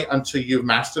somebody until you've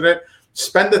mastered it.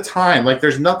 Spend the time. Like,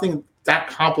 there's nothing that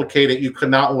complicated you could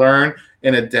not learn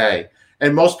in a day.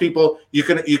 And most people, you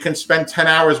can spend 10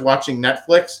 hours watching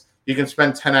Netflix. You can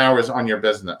spend 10 hours on your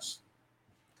business.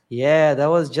 Yeah, that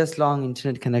was just long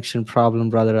internet connection problem,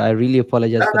 brother. I really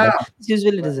apologize for that. This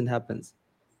usually doesn't happen.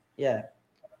 Yeah.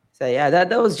 So yeah, that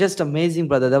was just amazing,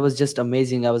 brother. That was just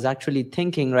amazing. I was actually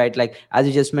thinking, right, like as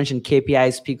you just mentioned,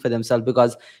 KPIs speak for themselves,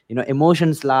 because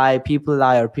emotions lie,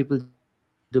 or people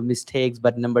do mistakes,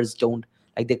 but numbers don't.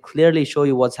 Like, they clearly show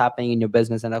you what's happening in your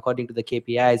business, and according to the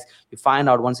KPIs, you find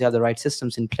out once you have the right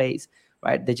systems in place,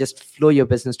 right? They just flow your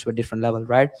business to a different level,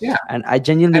 right? Yeah. And I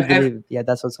genuinely believe,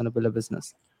 that's what's going to build a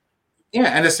business. Yeah,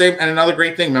 and another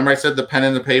great thing. Remember, I said the pen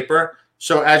and the paper.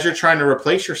 So as you're trying to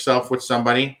replace yourself with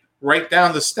somebody, write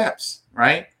down the steps,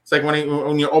 right? It's like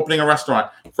when you're opening a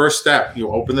restaurant. First step, you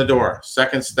open the door.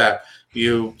 Second step,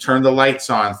 you turn the lights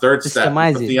on. Third step,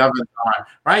 you put the oven on,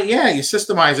 right? Yeah, you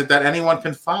systemize it that anyone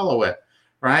can follow it,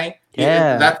 right?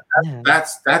 Yeah,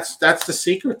 that's the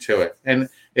secret to it, and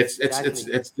it's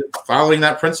following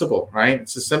that principle, right?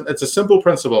 It's a simple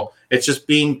principle. It's just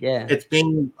being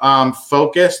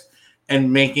focused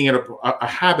and making it a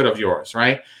habit of yours,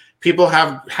 right? People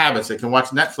have habits. They can watch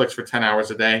Netflix for 10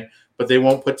 hours a day, but they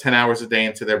won't put 10 hours a day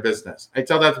into their business. I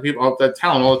tell that to people, that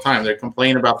talent all the time. They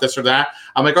complain about this or that.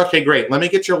 I'm like, okay, great. Let me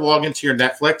get your login to your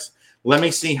Netflix. Let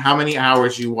me see how many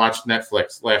hours you watched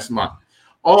Netflix last month.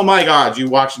 Oh my God, you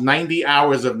watched 90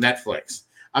 hours of Netflix.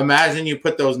 Imagine you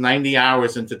put those 90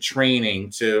 hours into training,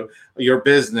 to your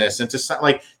business, into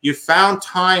like, you found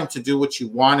time to do what you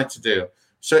wanted to do.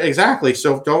 So exactly.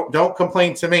 So don't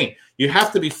complain to me. You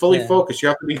have to be fully focused. You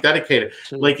have to be dedicated.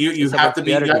 Like you have to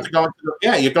be. You have to go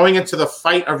into you're going into the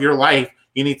fight of your life.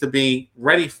 You need to be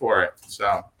ready for it.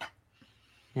 So.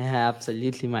 Yeah,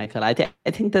 absolutely, Michael. I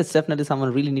think that's definitely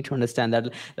someone really need to understand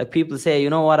that. Like, people say, you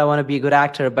know what, I want to be a good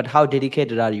actor, but how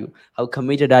dedicated are you? How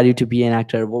committed are you to be an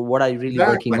actor? What are you really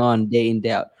working on day in,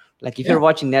 day out? Like, if you're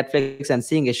watching Netflix and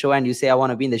seeing a show and you say, I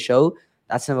want to be in the show,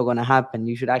 that's never going to happen.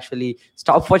 You should actually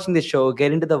stop watching the show,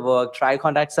 get into the work, try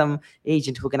contact some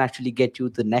agent who can actually get you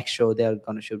the next show they're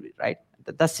going to shoot it, right?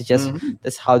 That's just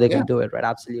that's how they can do it, right?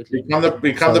 Absolutely. Become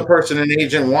the person an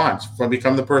agent wants.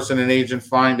 Become the person an agent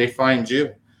they find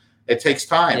you. It takes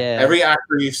time. Yeah. Every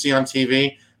actor you see on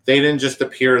TV, they didn't just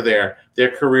appear there.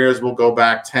 Their careers will go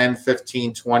back 10,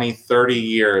 15, 20, 30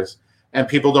 years. And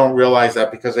people don't realize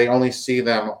that because they only see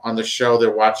them on the show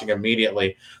they're watching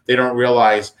immediately. They don't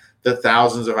realize the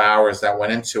thousands of hours that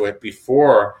went into it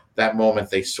before that moment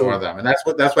they saw them. And that's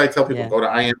why I tell people, go to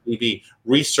IMDb,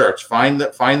 research, find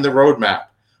the roadmap,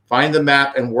 find the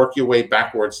map, and work your way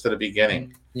backwards to the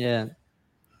beginning. Yeah.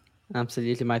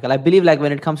 Absolutely, Michael. I believe, like,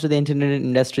 when it comes to the internet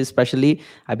industry, especially,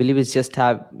 I believe it's just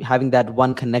having that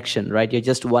one connection, right? You're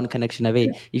just one connection away.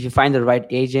 Yeah. If you find the right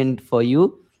agent for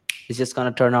you, it's just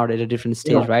going to turn out at a different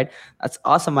stage, right? That's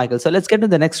awesome, Michael. So let's get to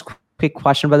the next quick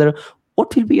question, brother.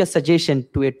 What will be your suggestion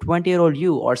to a 20-year-old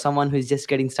you, or someone who is just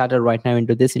getting started right now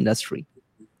into this industry?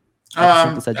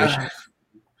 Simple suggestion.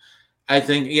 I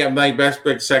think, my best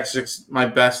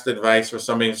advice for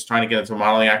somebody who's trying to get into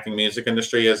modeling, acting, music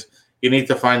industry is You need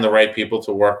to find the right people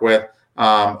to work with.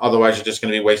 Otherwise, you're just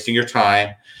going to be wasting your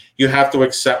time. You have to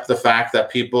accept the fact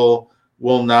that people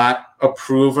will not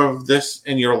approve of this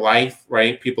in your life,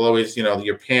 right? People always,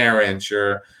 your parents,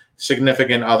 your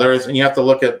significant others, and you have to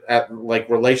look at like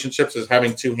relationships as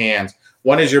having two hands.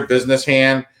 One is your business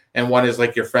hand, and one is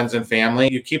like your friends and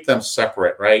family. You keep them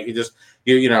separate, right?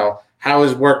 How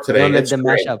is work today? Don't let It's them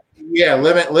great. mash up. Yeah,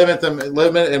 limit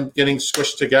and getting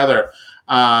squished together.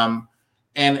 And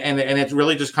it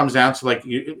really just comes down to like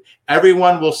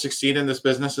everyone will succeed in this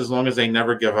business as long as they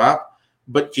never give up.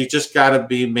 But you just got to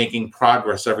be making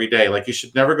progress every day. Like you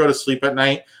should never go to sleep at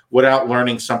night without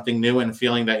learning something new and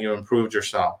feeling that you improved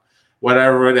yourself,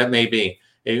 whatever that may be.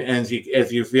 And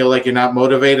if you feel like you're not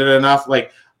motivated enough,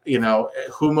 like,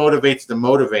 who motivates the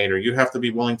motivator? You have to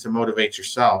be willing to motivate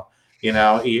yourself. You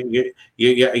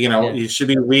should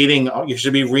be reading. You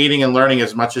should be reading and learning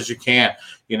as much as you can.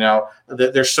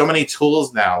 There's so many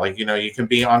tools now. Like, you can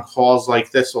be on calls like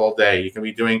this all day. You can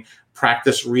be doing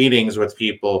practice readings with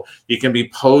people. You can be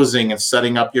posing and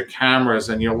setting up your cameras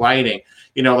and your lighting.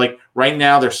 Like right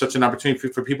now, there's such an opportunity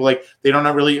for people, like they don't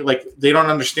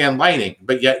understand lighting,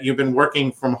 but yet you've been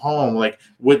working from home, like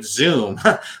with Zoom.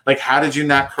 Like, how did you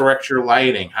not correct your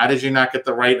lighting? How did you not get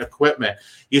the right equipment?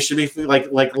 You should be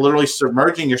like literally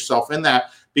submerging yourself in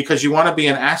that because you want to be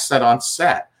an asset on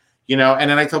set. And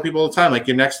then I tell people all the time, like,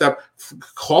 your next step,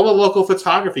 call a local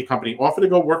photography company, offer to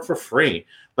go work for free.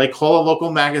 Like, call a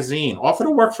local magazine, offer to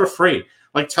work for free.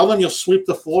 Like, tell them you'll sweep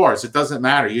the floors. It doesn't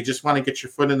matter. You just want to get your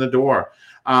foot in the door.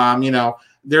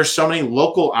 There's so many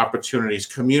local opportunities,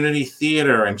 community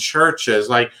theater and churches.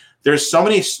 Like, there's so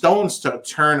many stones to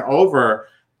turn over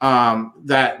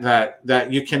that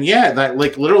you can, that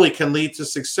like literally can lead to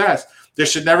success. There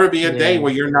should never be a day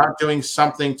where you're not doing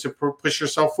something to push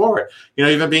yourself forward.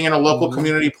 Even being in a local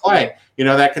community play,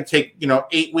 that could take,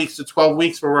 8 weeks to 12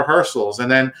 weeks for rehearsals.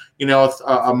 And then,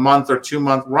 a month or 2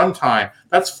 month runtime.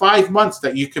 That's 5 months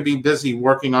that you could be busy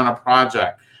working on a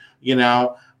project.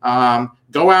 Go out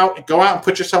and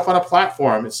put yourself on a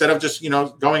platform instead of just,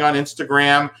 going on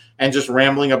Instagram and just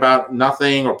rambling about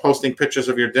nothing or posting pictures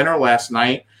of your dinner last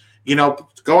night.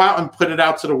 Go out and put it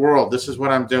out to the world. This is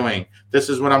what I'm doing. This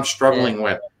is what I'm struggling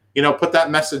with. Put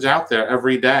that message out there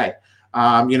every day.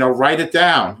 Write it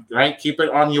down, right? Keep it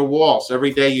on your walls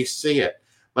every day you see it.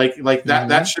 Like that,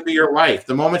 that should be your life.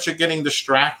 The moment you're getting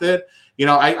distracted,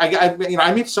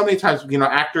 I meet so many times,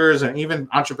 actors and even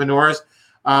entrepreneurs.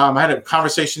 I had a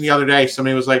conversation the other day.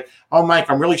 Somebody was like, "Oh, Mike,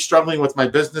 I'm really struggling with my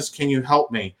business. Can you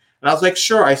help me?" And I was like,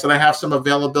 "Sure." I said, "I have some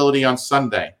availability on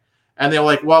Sunday." And they were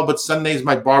like, "Well, but Sunday's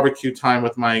my barbecue time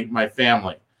with my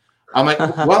family." I'm like,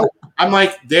 "Well," I'm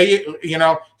like, "There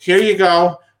here you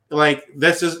go." Like,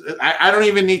 this is, I don't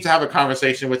even need to have a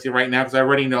conversation with you right now because I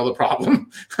already know the problem.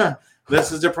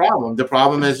 This is the problem. The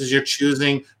problem is you're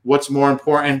choosing what's more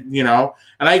important, and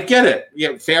I get it.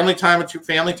 Yeah, family time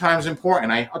is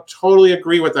important. I totally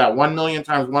agree with that. 1 million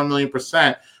times, 1 million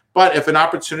 %. But if an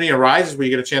opportunity arises where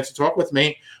you get a chance to talk with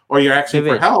me or you're asking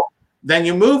for help, then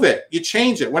you move it, you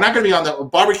change it. We're not going to be on the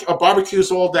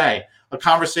barbecues all day. A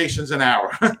conversation's an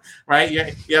hour, right?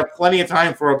 You have plenty of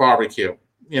time for a barbecue,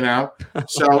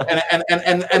 So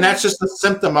and that's just the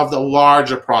symptom of the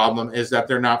larger problem is that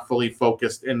they're not fully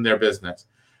focused in their business.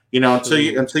 Until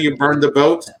you burn the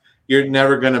boats, you're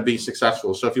never going to be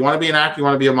successful. So if you want to be an actor, you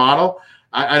want to be a model.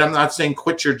 I'm not saying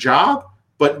quit your job,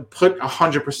 but put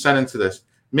 100% into this.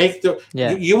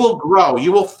 You will grow.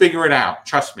 You will figure it out.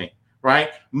 Trust me. Right?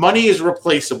 Money is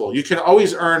replaceable. You can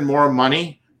always earn more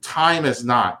money. Time is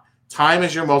not. Time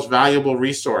is your most valuable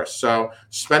resource. So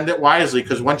spend it wisely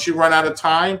because once you run out of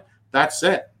time, that's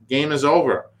it. Game is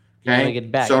over. Okay.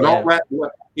 Get back, so don't let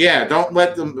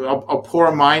a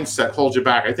poor mindset hold you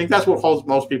back. I think that's what holds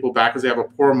most people back is they have a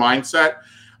poor mindset,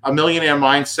 a millionaire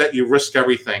mindset. You risk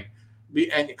everything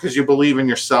because you believe in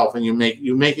yourself and you make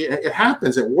it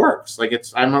happens. It works. Like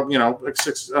I'm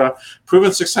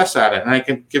proven success at it. And I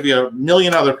can give you a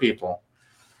million other people.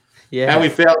 Yeah. And we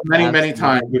failed many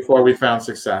times before we found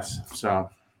success. So.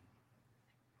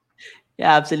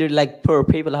 Yeah, absolutely. Like poor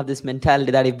people have this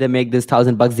mentality that if they make this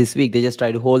 $1,000 this week, they just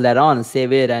try to hold that on,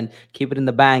 save it and keep it in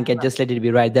the bank and just let it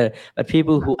be right there. But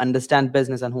people who understand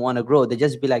business and who want to grow, they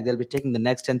just be like, they'll be taking the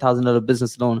next $10,000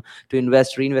 business loan to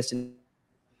reinvest in.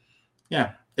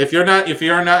 Yeah. If you're not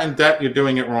in debt, you're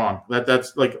doing it wrong.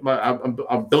 That's like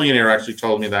a billionaire actually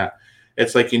told me that.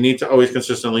 It's like you need to always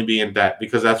consistently be in debt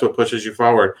because that's what pushes you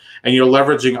forward. And you're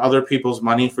leveraging other people's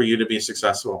money for you to be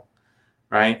successful.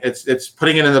 Right? It's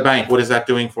putting it in the bank. What is that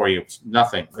doing for you? It's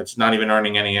nothing. It's not even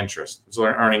earning any interest. It's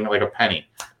earning like a penny.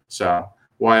 So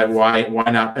why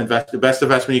not invest? The best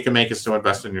investment you can make is to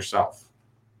invest in yourself.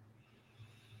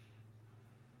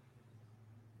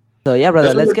 So yeah, This brother,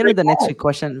 was let's a get into great the next call. few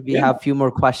question. We Yeah. have few more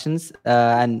questions,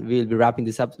 and we'll be wrapping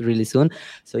this up really soon.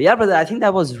 So yeah, brother, I think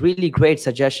that was really great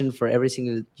suggestion for every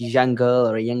single young girl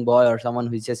or a young boy or someone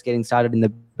who's just getting started in the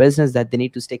business, that they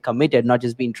need to stay committed, not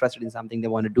just be interested in something they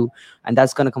want to do, and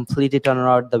that's going to completely turn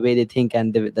around the way they think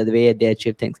and the way they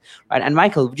achieve things. Right? And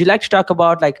Michael, would you like to talk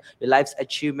about like your life's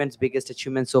achievements, biggest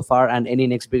achievements so far, and any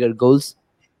next bigger goals?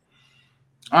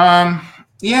 Um,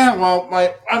 yeah, well,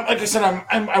 like I said,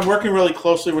 I'm working really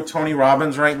closely with Tony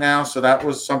Robbins right now. So that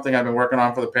was something I've been working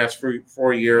on for the past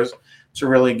 4 years to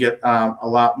really get a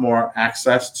lot more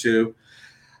access to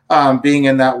being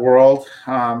in that world.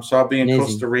 So I'll be in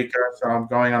Costa Amazing. Rica. So I'm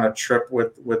going on a trip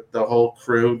with the whole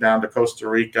crew down to Costa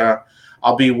Rica.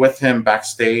 I'll be with him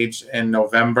backstage in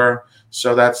November.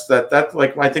 So that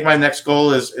like I think my next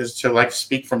goal is to like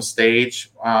speak from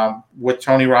stage with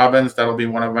Tony Robbins. That'll be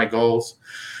one of my goals.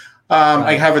 I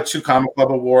Right. have a two Comic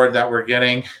Club award that we're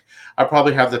getting. I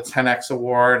probably have the 10X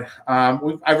award.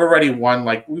 I've already won,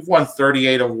 like, we've won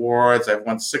 38 awards. I've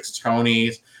won 6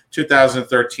 Tonys.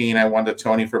 2013, I won the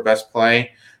Tony for Best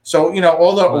Play. So,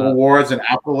 all the Wow. awards and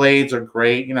accolades are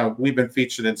great. We've been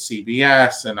featured in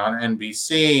CBS and on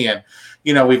NBC, and,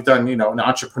 we've done, an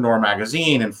Entrepreneur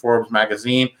magazine and Forbes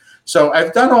magazine. So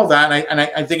I've done all that, and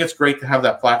I think it's great to have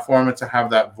that platform and to have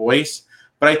that voice.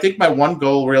 But I think my one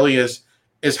goal really is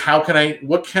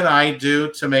what can I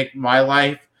do to make my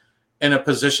life in a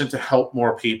position to help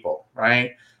more people,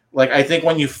 right? Like, I think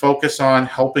when you focus on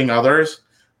helping others,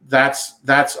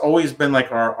 that's always been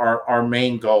like our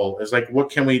main goal, is like, what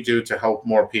can we do to help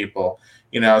more people?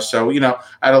 So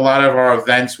at a lot of our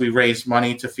events, we raise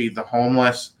money to feed the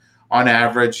homeless. On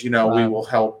average, we Wow. will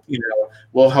help,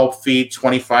 we'll help feed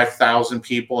 25,000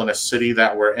 people in a city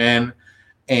that we're in.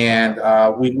 And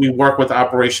we work with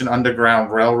Operation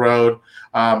Underground Railroad.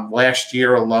 Last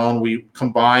year alone, we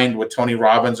combined with Tony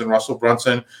Robbins and Russell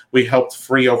Brunson. We helped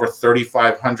free over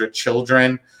 3,500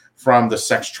 children from the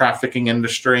sex trafficking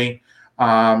industry.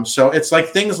 So it's like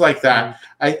things like that.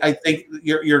 Right. I think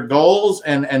your goals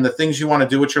and the things you want to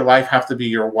do with your life have to be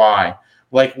your why.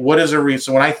 Like, what is a reason?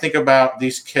 So when I think about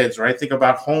these kids, or I think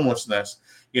about homelessness,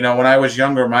 when I was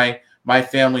younger, my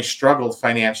family struggled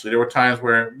financially. There were times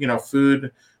where,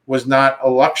 food was not a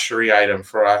luxury item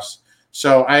for us.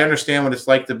 So I understand what it's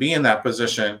like to be in that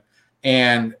position.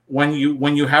 And when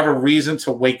you have a reason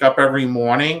to wake up every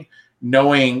morning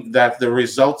knowing that the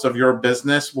results of your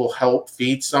business will help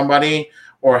feed somebody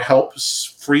or help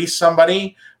free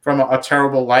somebody from a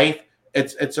terrible life,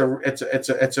 it's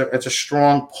a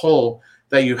strong pull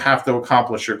that you have to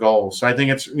accomplish your goals. So I think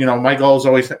it's, my goal is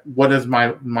always, what is my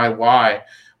why?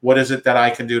 What is it that I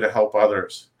can do to help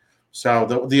others?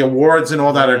 So the awards and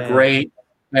all that are Yeah. great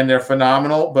and they're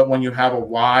phenomenal, but when you have a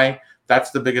why,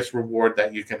 that's the biggest reward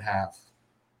that you can have.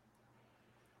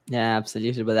 Yeah,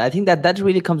 absolutely. But I think that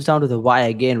really comes down to the why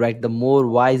again, right? The more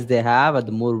whys they have, or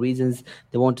the more reasons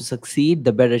they want to succeed,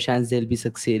 the better chance they'll be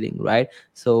succeeding, right?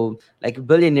 So, like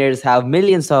billionaires have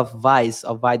millions of whys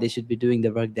of why they should be doing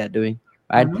the work they're doing,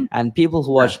 right? Mm-hmm. And people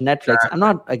who Yeah, watch Netflix, I'm exactly.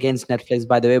 not against Netflix,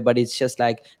 by the way, but it's just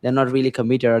like they're not really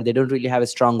committed, or they don't really have a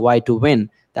strong why to win.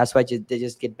 That's why they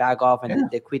just get back off and Yeah.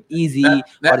 they quit easy,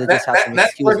 or they just have some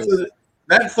Netflix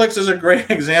excuses. is a great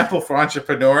example for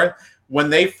entrepreneurs. When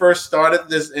they first started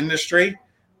this industry,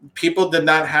 people did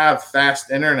not have fast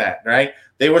internet, right?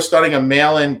 They were starting a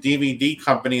mail-in DVD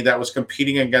company that was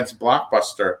competing against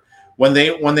Blockbuster. When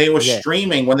they were Yeah.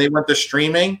 streaming, when they went to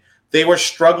streaming, they were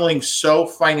struggling so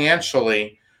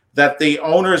financially that the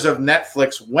owners of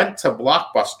Netflix went to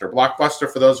Blockbuster.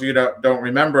 Blockbuster, for those of you that don't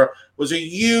remember, was a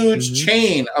huge Mm-hmm.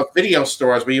 chain of video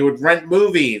stores where you would rent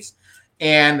movies.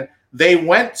 And they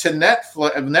went to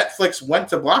Netflix. Netflix went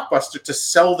to Blockbuster to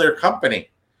sell their company.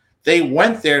 They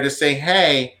went there to say,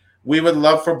 hey, we would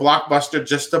love for Blockbuster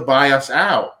just to buy us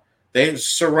out. They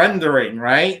surrendering,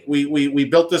 right? We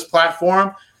built this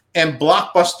platform, and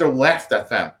Blockbuster laughed at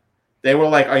them. They were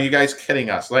like, are you guys kidding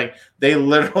us? Like, they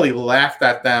literally laughed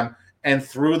at them and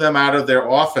threw them out of their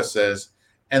offices.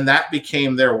 And that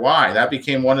became their why. That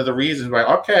became one of the reasons why,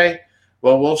 okay,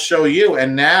 well, we'll show you.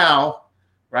 And now,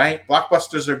 right,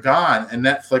 Blockbusters are gone, and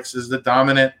Netflix is the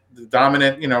dominant,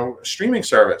 streaming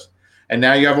service. And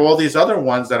now you have all these other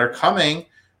ones that are coming.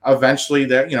 Eventually,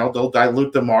 that they'll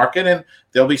dilute the market, and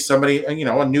there'll be somebody,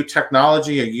 a new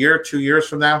technology a year, 2 years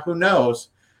from now, who knows?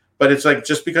 But it's like,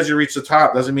 just because you reach the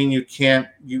top doesn't mean you can't.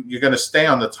 You're going to stay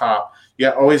on the top. You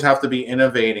always have to be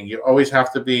innovating. You always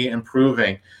have to be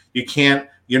improving. You can't.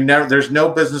 You're never. There's no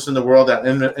business in the world that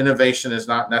innovation is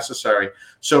not necessary.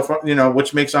 So,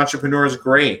 which makes entrepreneurs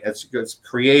great. It's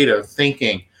creative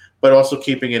thinking, but also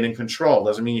keeping it in control.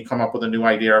 Doesn't mean you come up with a new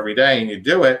idea every day and you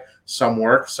do it. Some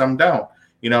work, some don't.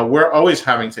 We're always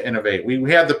having to innovate.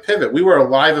 We had the pivot. We were a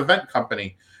live event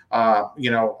company, a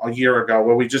year ago,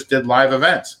 where we just did live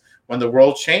events. When the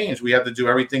world changed, we had to do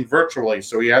everything virtually.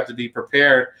 So we had to be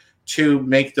prepared to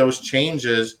make those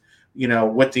changes,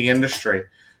 with the industry.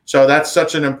 So that's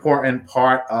such an important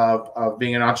part of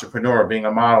being an entrepreneur, being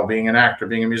a model, being an actor,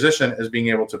 being a musician, is being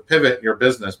able to pivot your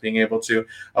business, being able to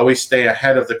always stay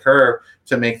ahead of the curve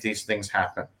to make these things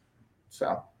happen.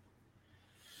 So,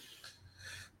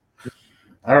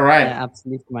 all right. Yeah,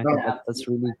 absolutely, Michael. That's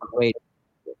really great.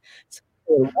 So,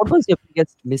 what was your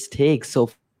biggest mistake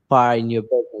so far in your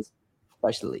business,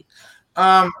 especially?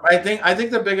 I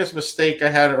think the biggest mistake I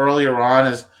had earlier on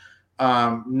is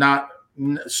not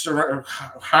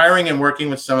hiring and working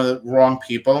with some of the wrong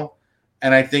people.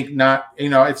 And I think not,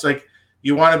 it's like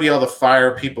you want to be able to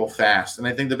fire people fast. And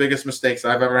I think the biggest mistakes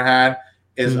I've ever had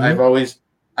is I've always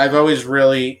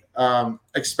really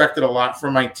expected a lot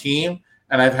from my team,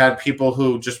 and I've had people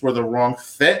who just were the wrong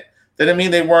fit. That didn't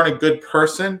mean they weren't a good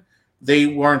person. They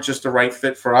weren't just the right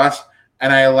fit for us,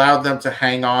 and I allowed them to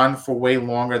hang on for way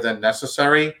longer than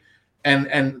necessary, and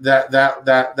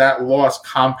that loss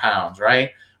compounds,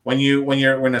 right? When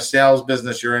you're in a sales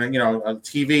business, you're in a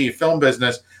TV film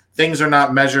business. Things are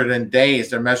not measured in days;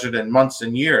 they're measured in months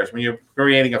and years. When you're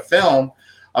creating a film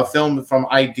from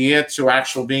idea to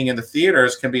actual being in the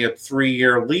theaters can be a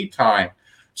 3-year lead time.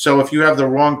 So if you have the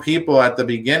wrong people at the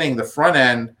beginning, the front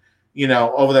end,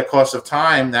 over the course of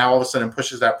time, now all of a sudden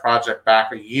pushes that project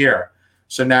back a year.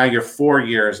 So now you're 4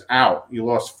 years out. You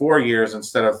lost 4 years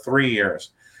instead of 3 years.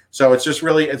 So it's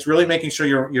really making sure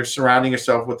you're surrounding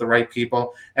yourself with the right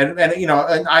people. And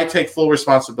I take full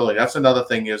responsibility. That's another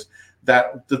thing, is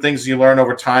that the things you learn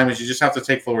over time is you just have to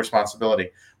take full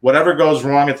responsibility. Whatever goes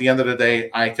wrong at the end of the day,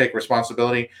 I take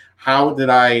responsibility. How can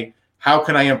I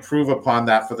improve upon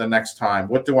that for the next time?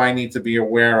 What do I need to be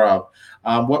aware of?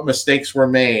 What mistakes were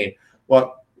made?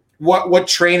 What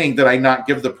training did I not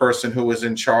give the person who was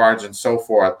in charge, and so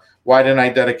forth? Why didn't I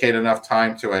dedicate enough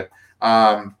time to it?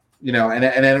 And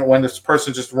then when this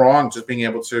person's just wrong, just being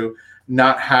able to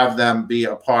not have them be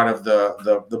a part of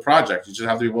the project. You just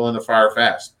have to be willing to fire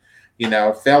fast.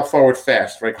 Fail forward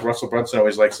fast, right? Russell Brunson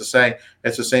always likes to say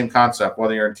it's the same concept,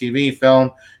 whether you're in TV, film,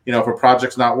 if a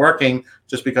project's not working,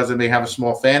 just because it may have a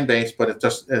small fan base, but it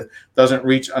doesn't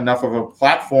reach enough of a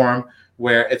platform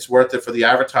where it's worth it for the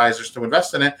advertisers to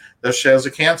invest in it, those shows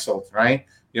are canceled, right?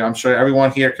 I'm sure everyone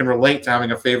here can relate to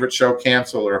having a favorite show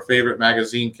canceled or a favorite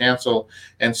magazine canceled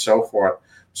and so forth.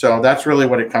 So that's really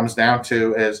what it comes down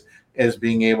to, is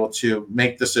being able to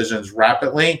make decisions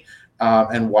rapidly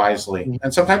and wisely.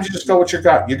 And sometimes you just go with your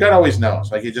gut. Your gut always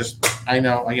knows. Like you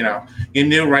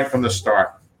knew right from the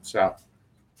start. So.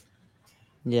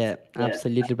 Yeah,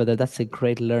 absolutely, brother. That's a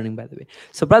great learning, by the way.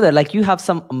 So, brother, like, you have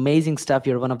some amazing stuff.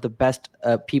 You're one of the best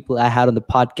people I had on the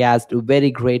podcast. A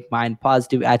very great mind,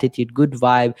 positive attitude, good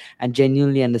vibe, and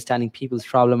genuinely understanding people's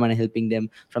problem and helping them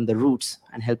from the roots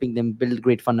and helping them build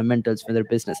great fundamentals for their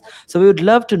business. So, we would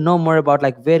love to know more about,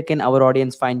 like, where can our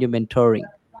audience find you mentoring?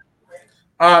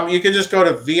 You can just go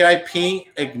to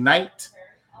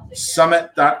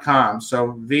VIPigniteSummit.com.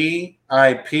 So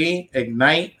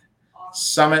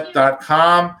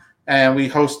VIPigniteSummit.com, and we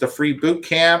host a free boot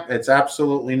camp. It's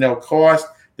absolutely no cost.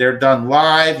 They're done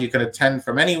live. You can attend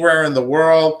from anywhere in the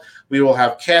world. We will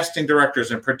have casting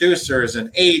directors and producers and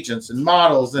agents and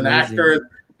models and actors.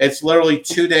 It's literally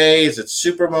 2 days. It's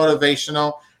super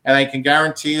motivational, and I can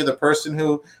guarantee you the person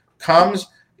who comes,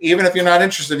 even if you're not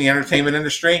interested in the entertainment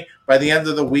industry, by the end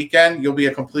of the weekend, you'll be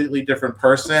a completely different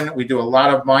person. We do a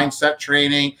lot of mindset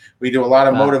training. We do a lot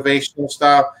of motivational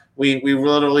stuff.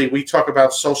 We talk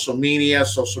about social media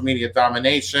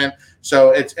domination. So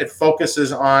it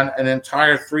focuses on an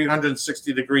entire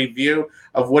 360-degree view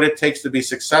of what it takes to be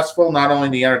successful, not only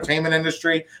in the entertainment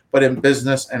industry, but in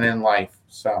business and in life.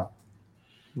 So.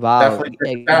 Wow,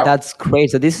 that's great.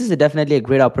 So this is definitely a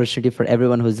great opportunity for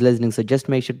everyone who's listening. So just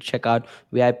make sure to check out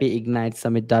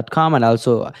VIPigniteSummit.com, and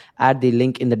also add the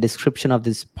link in the description of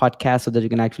this podcast so that you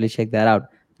can actually check that out.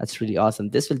 That's really awesome.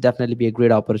 This will definitely be a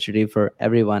great opportunity for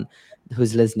everyone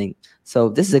who's listening. So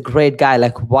this is a great guy.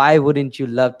 Like, why wouldn't you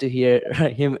love to hear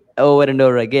him over and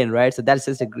over again, right? So that's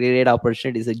just a great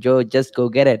opportunity. So Joe, just go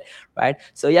get it, right?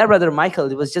 So yeah, brother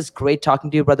Michael, it was just great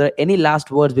talking to you, brother. Any last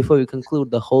words before we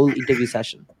conclude the whole interview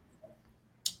session?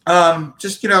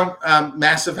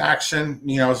 Massive action,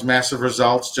 is massive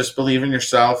results. Just believe in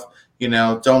yourself.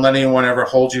 Don't let anyone ever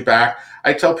hold you back.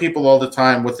 I tell people all the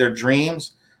time with their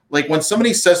dreams, like when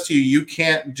somebody says to you, you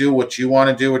can't do what you want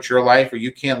to do with your life, or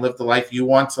you can't live the life you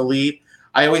want to lead,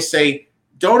 I always say,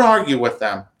 don't argue with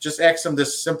them. Just ask them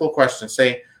this simple question.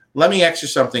 Say, let me ask you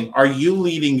something. Are you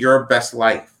leading your best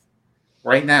life?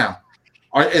 right now?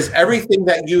 Is everything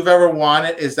that you've ever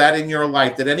wanted, is that in your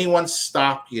life? Did anyone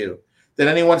stop you? Did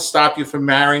anyone stop you from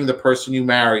marrying the person you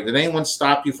married? Did anyone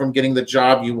stop you from getting the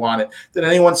job you wanted? Did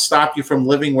anyone stop you from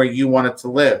living where you wanted to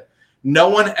live? No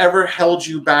one ever held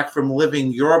you back from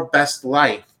living your best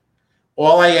life.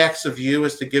 All I ask of you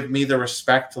is to give me the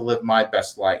respect to live my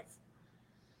best life.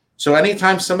 So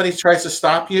anytime somebody tries to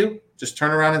stop you, just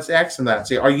turn around and ask them that and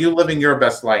say, are you living your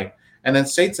best life? And then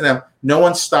say to them, no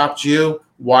one stopped you.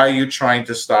 Why are you trying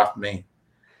to stop me?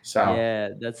 So, Yeah,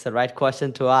 that's the right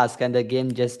question to ask. And the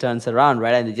game just turns around,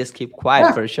 right? And they just keep quiet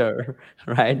yeah, for sure,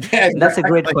 right? yeah, And that's a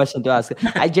great exactly. question to ask.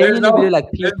 I There's genuinely no believe like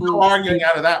there's no arguing people,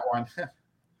 out of that one.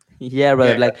 yeah,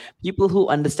 brother. Yeah. Like people who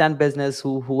understand business,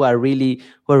 who are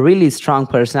really strong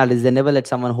personalities, they never let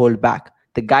someone hold back.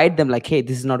 They guide them like, hey,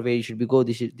 this is not where you should be go.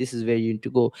 This is where you need to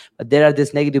go. But there are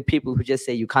these negative people who just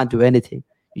say you can't do anything.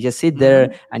 You just sit there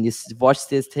Hmm. and you watch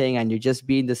this thing, and you just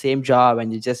be in the same job,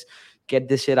 and you just get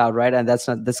this shit out, right? And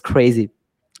that's crazy.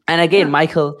 And again, Yeah.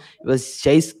 Michael, it was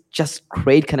just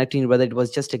great connecting, brother. It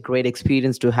was just a great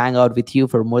experience to hang out with you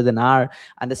for more than an hour,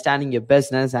 understanding your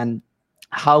business and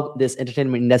how this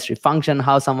entertainment industry function,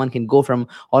 how someone can go from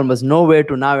almost nowhere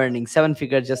to now earning seven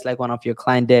figures, just like one of your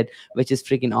client did, which is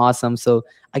freaking awesome. So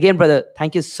again, brother,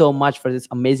 thank you so much for this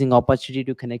amazing opportunity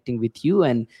to connecting with you,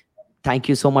 and thank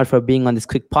you so much for being on this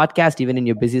quick podcast, even in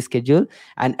your busy schedule.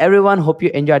 And everyone, hope you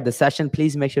enjoyed the session.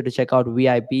 Please make sure to check out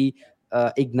VIP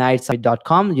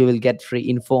ignitesummit.com. You will get free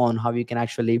info on how you can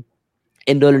actually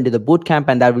enroll into the boot camp,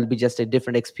 and that will be just a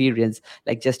different experience,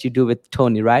 like just you do with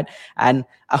Tony, right? And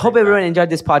I hope everyone Exactly. enjoyed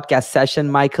this podcast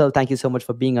session. Michael, thank you so much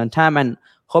for being on time, and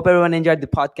hope everyone enjoyed the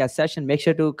podcast session. Make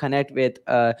sure to connect with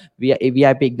via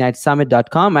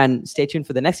vipignitesummit.com and stay tuned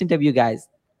for the next interview, guys.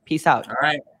 Peace out. All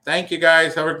right. Thank you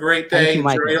guys. Have a great Thank day. you, Enjoy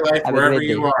Michael. your life Have a wherever great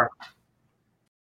you day. are.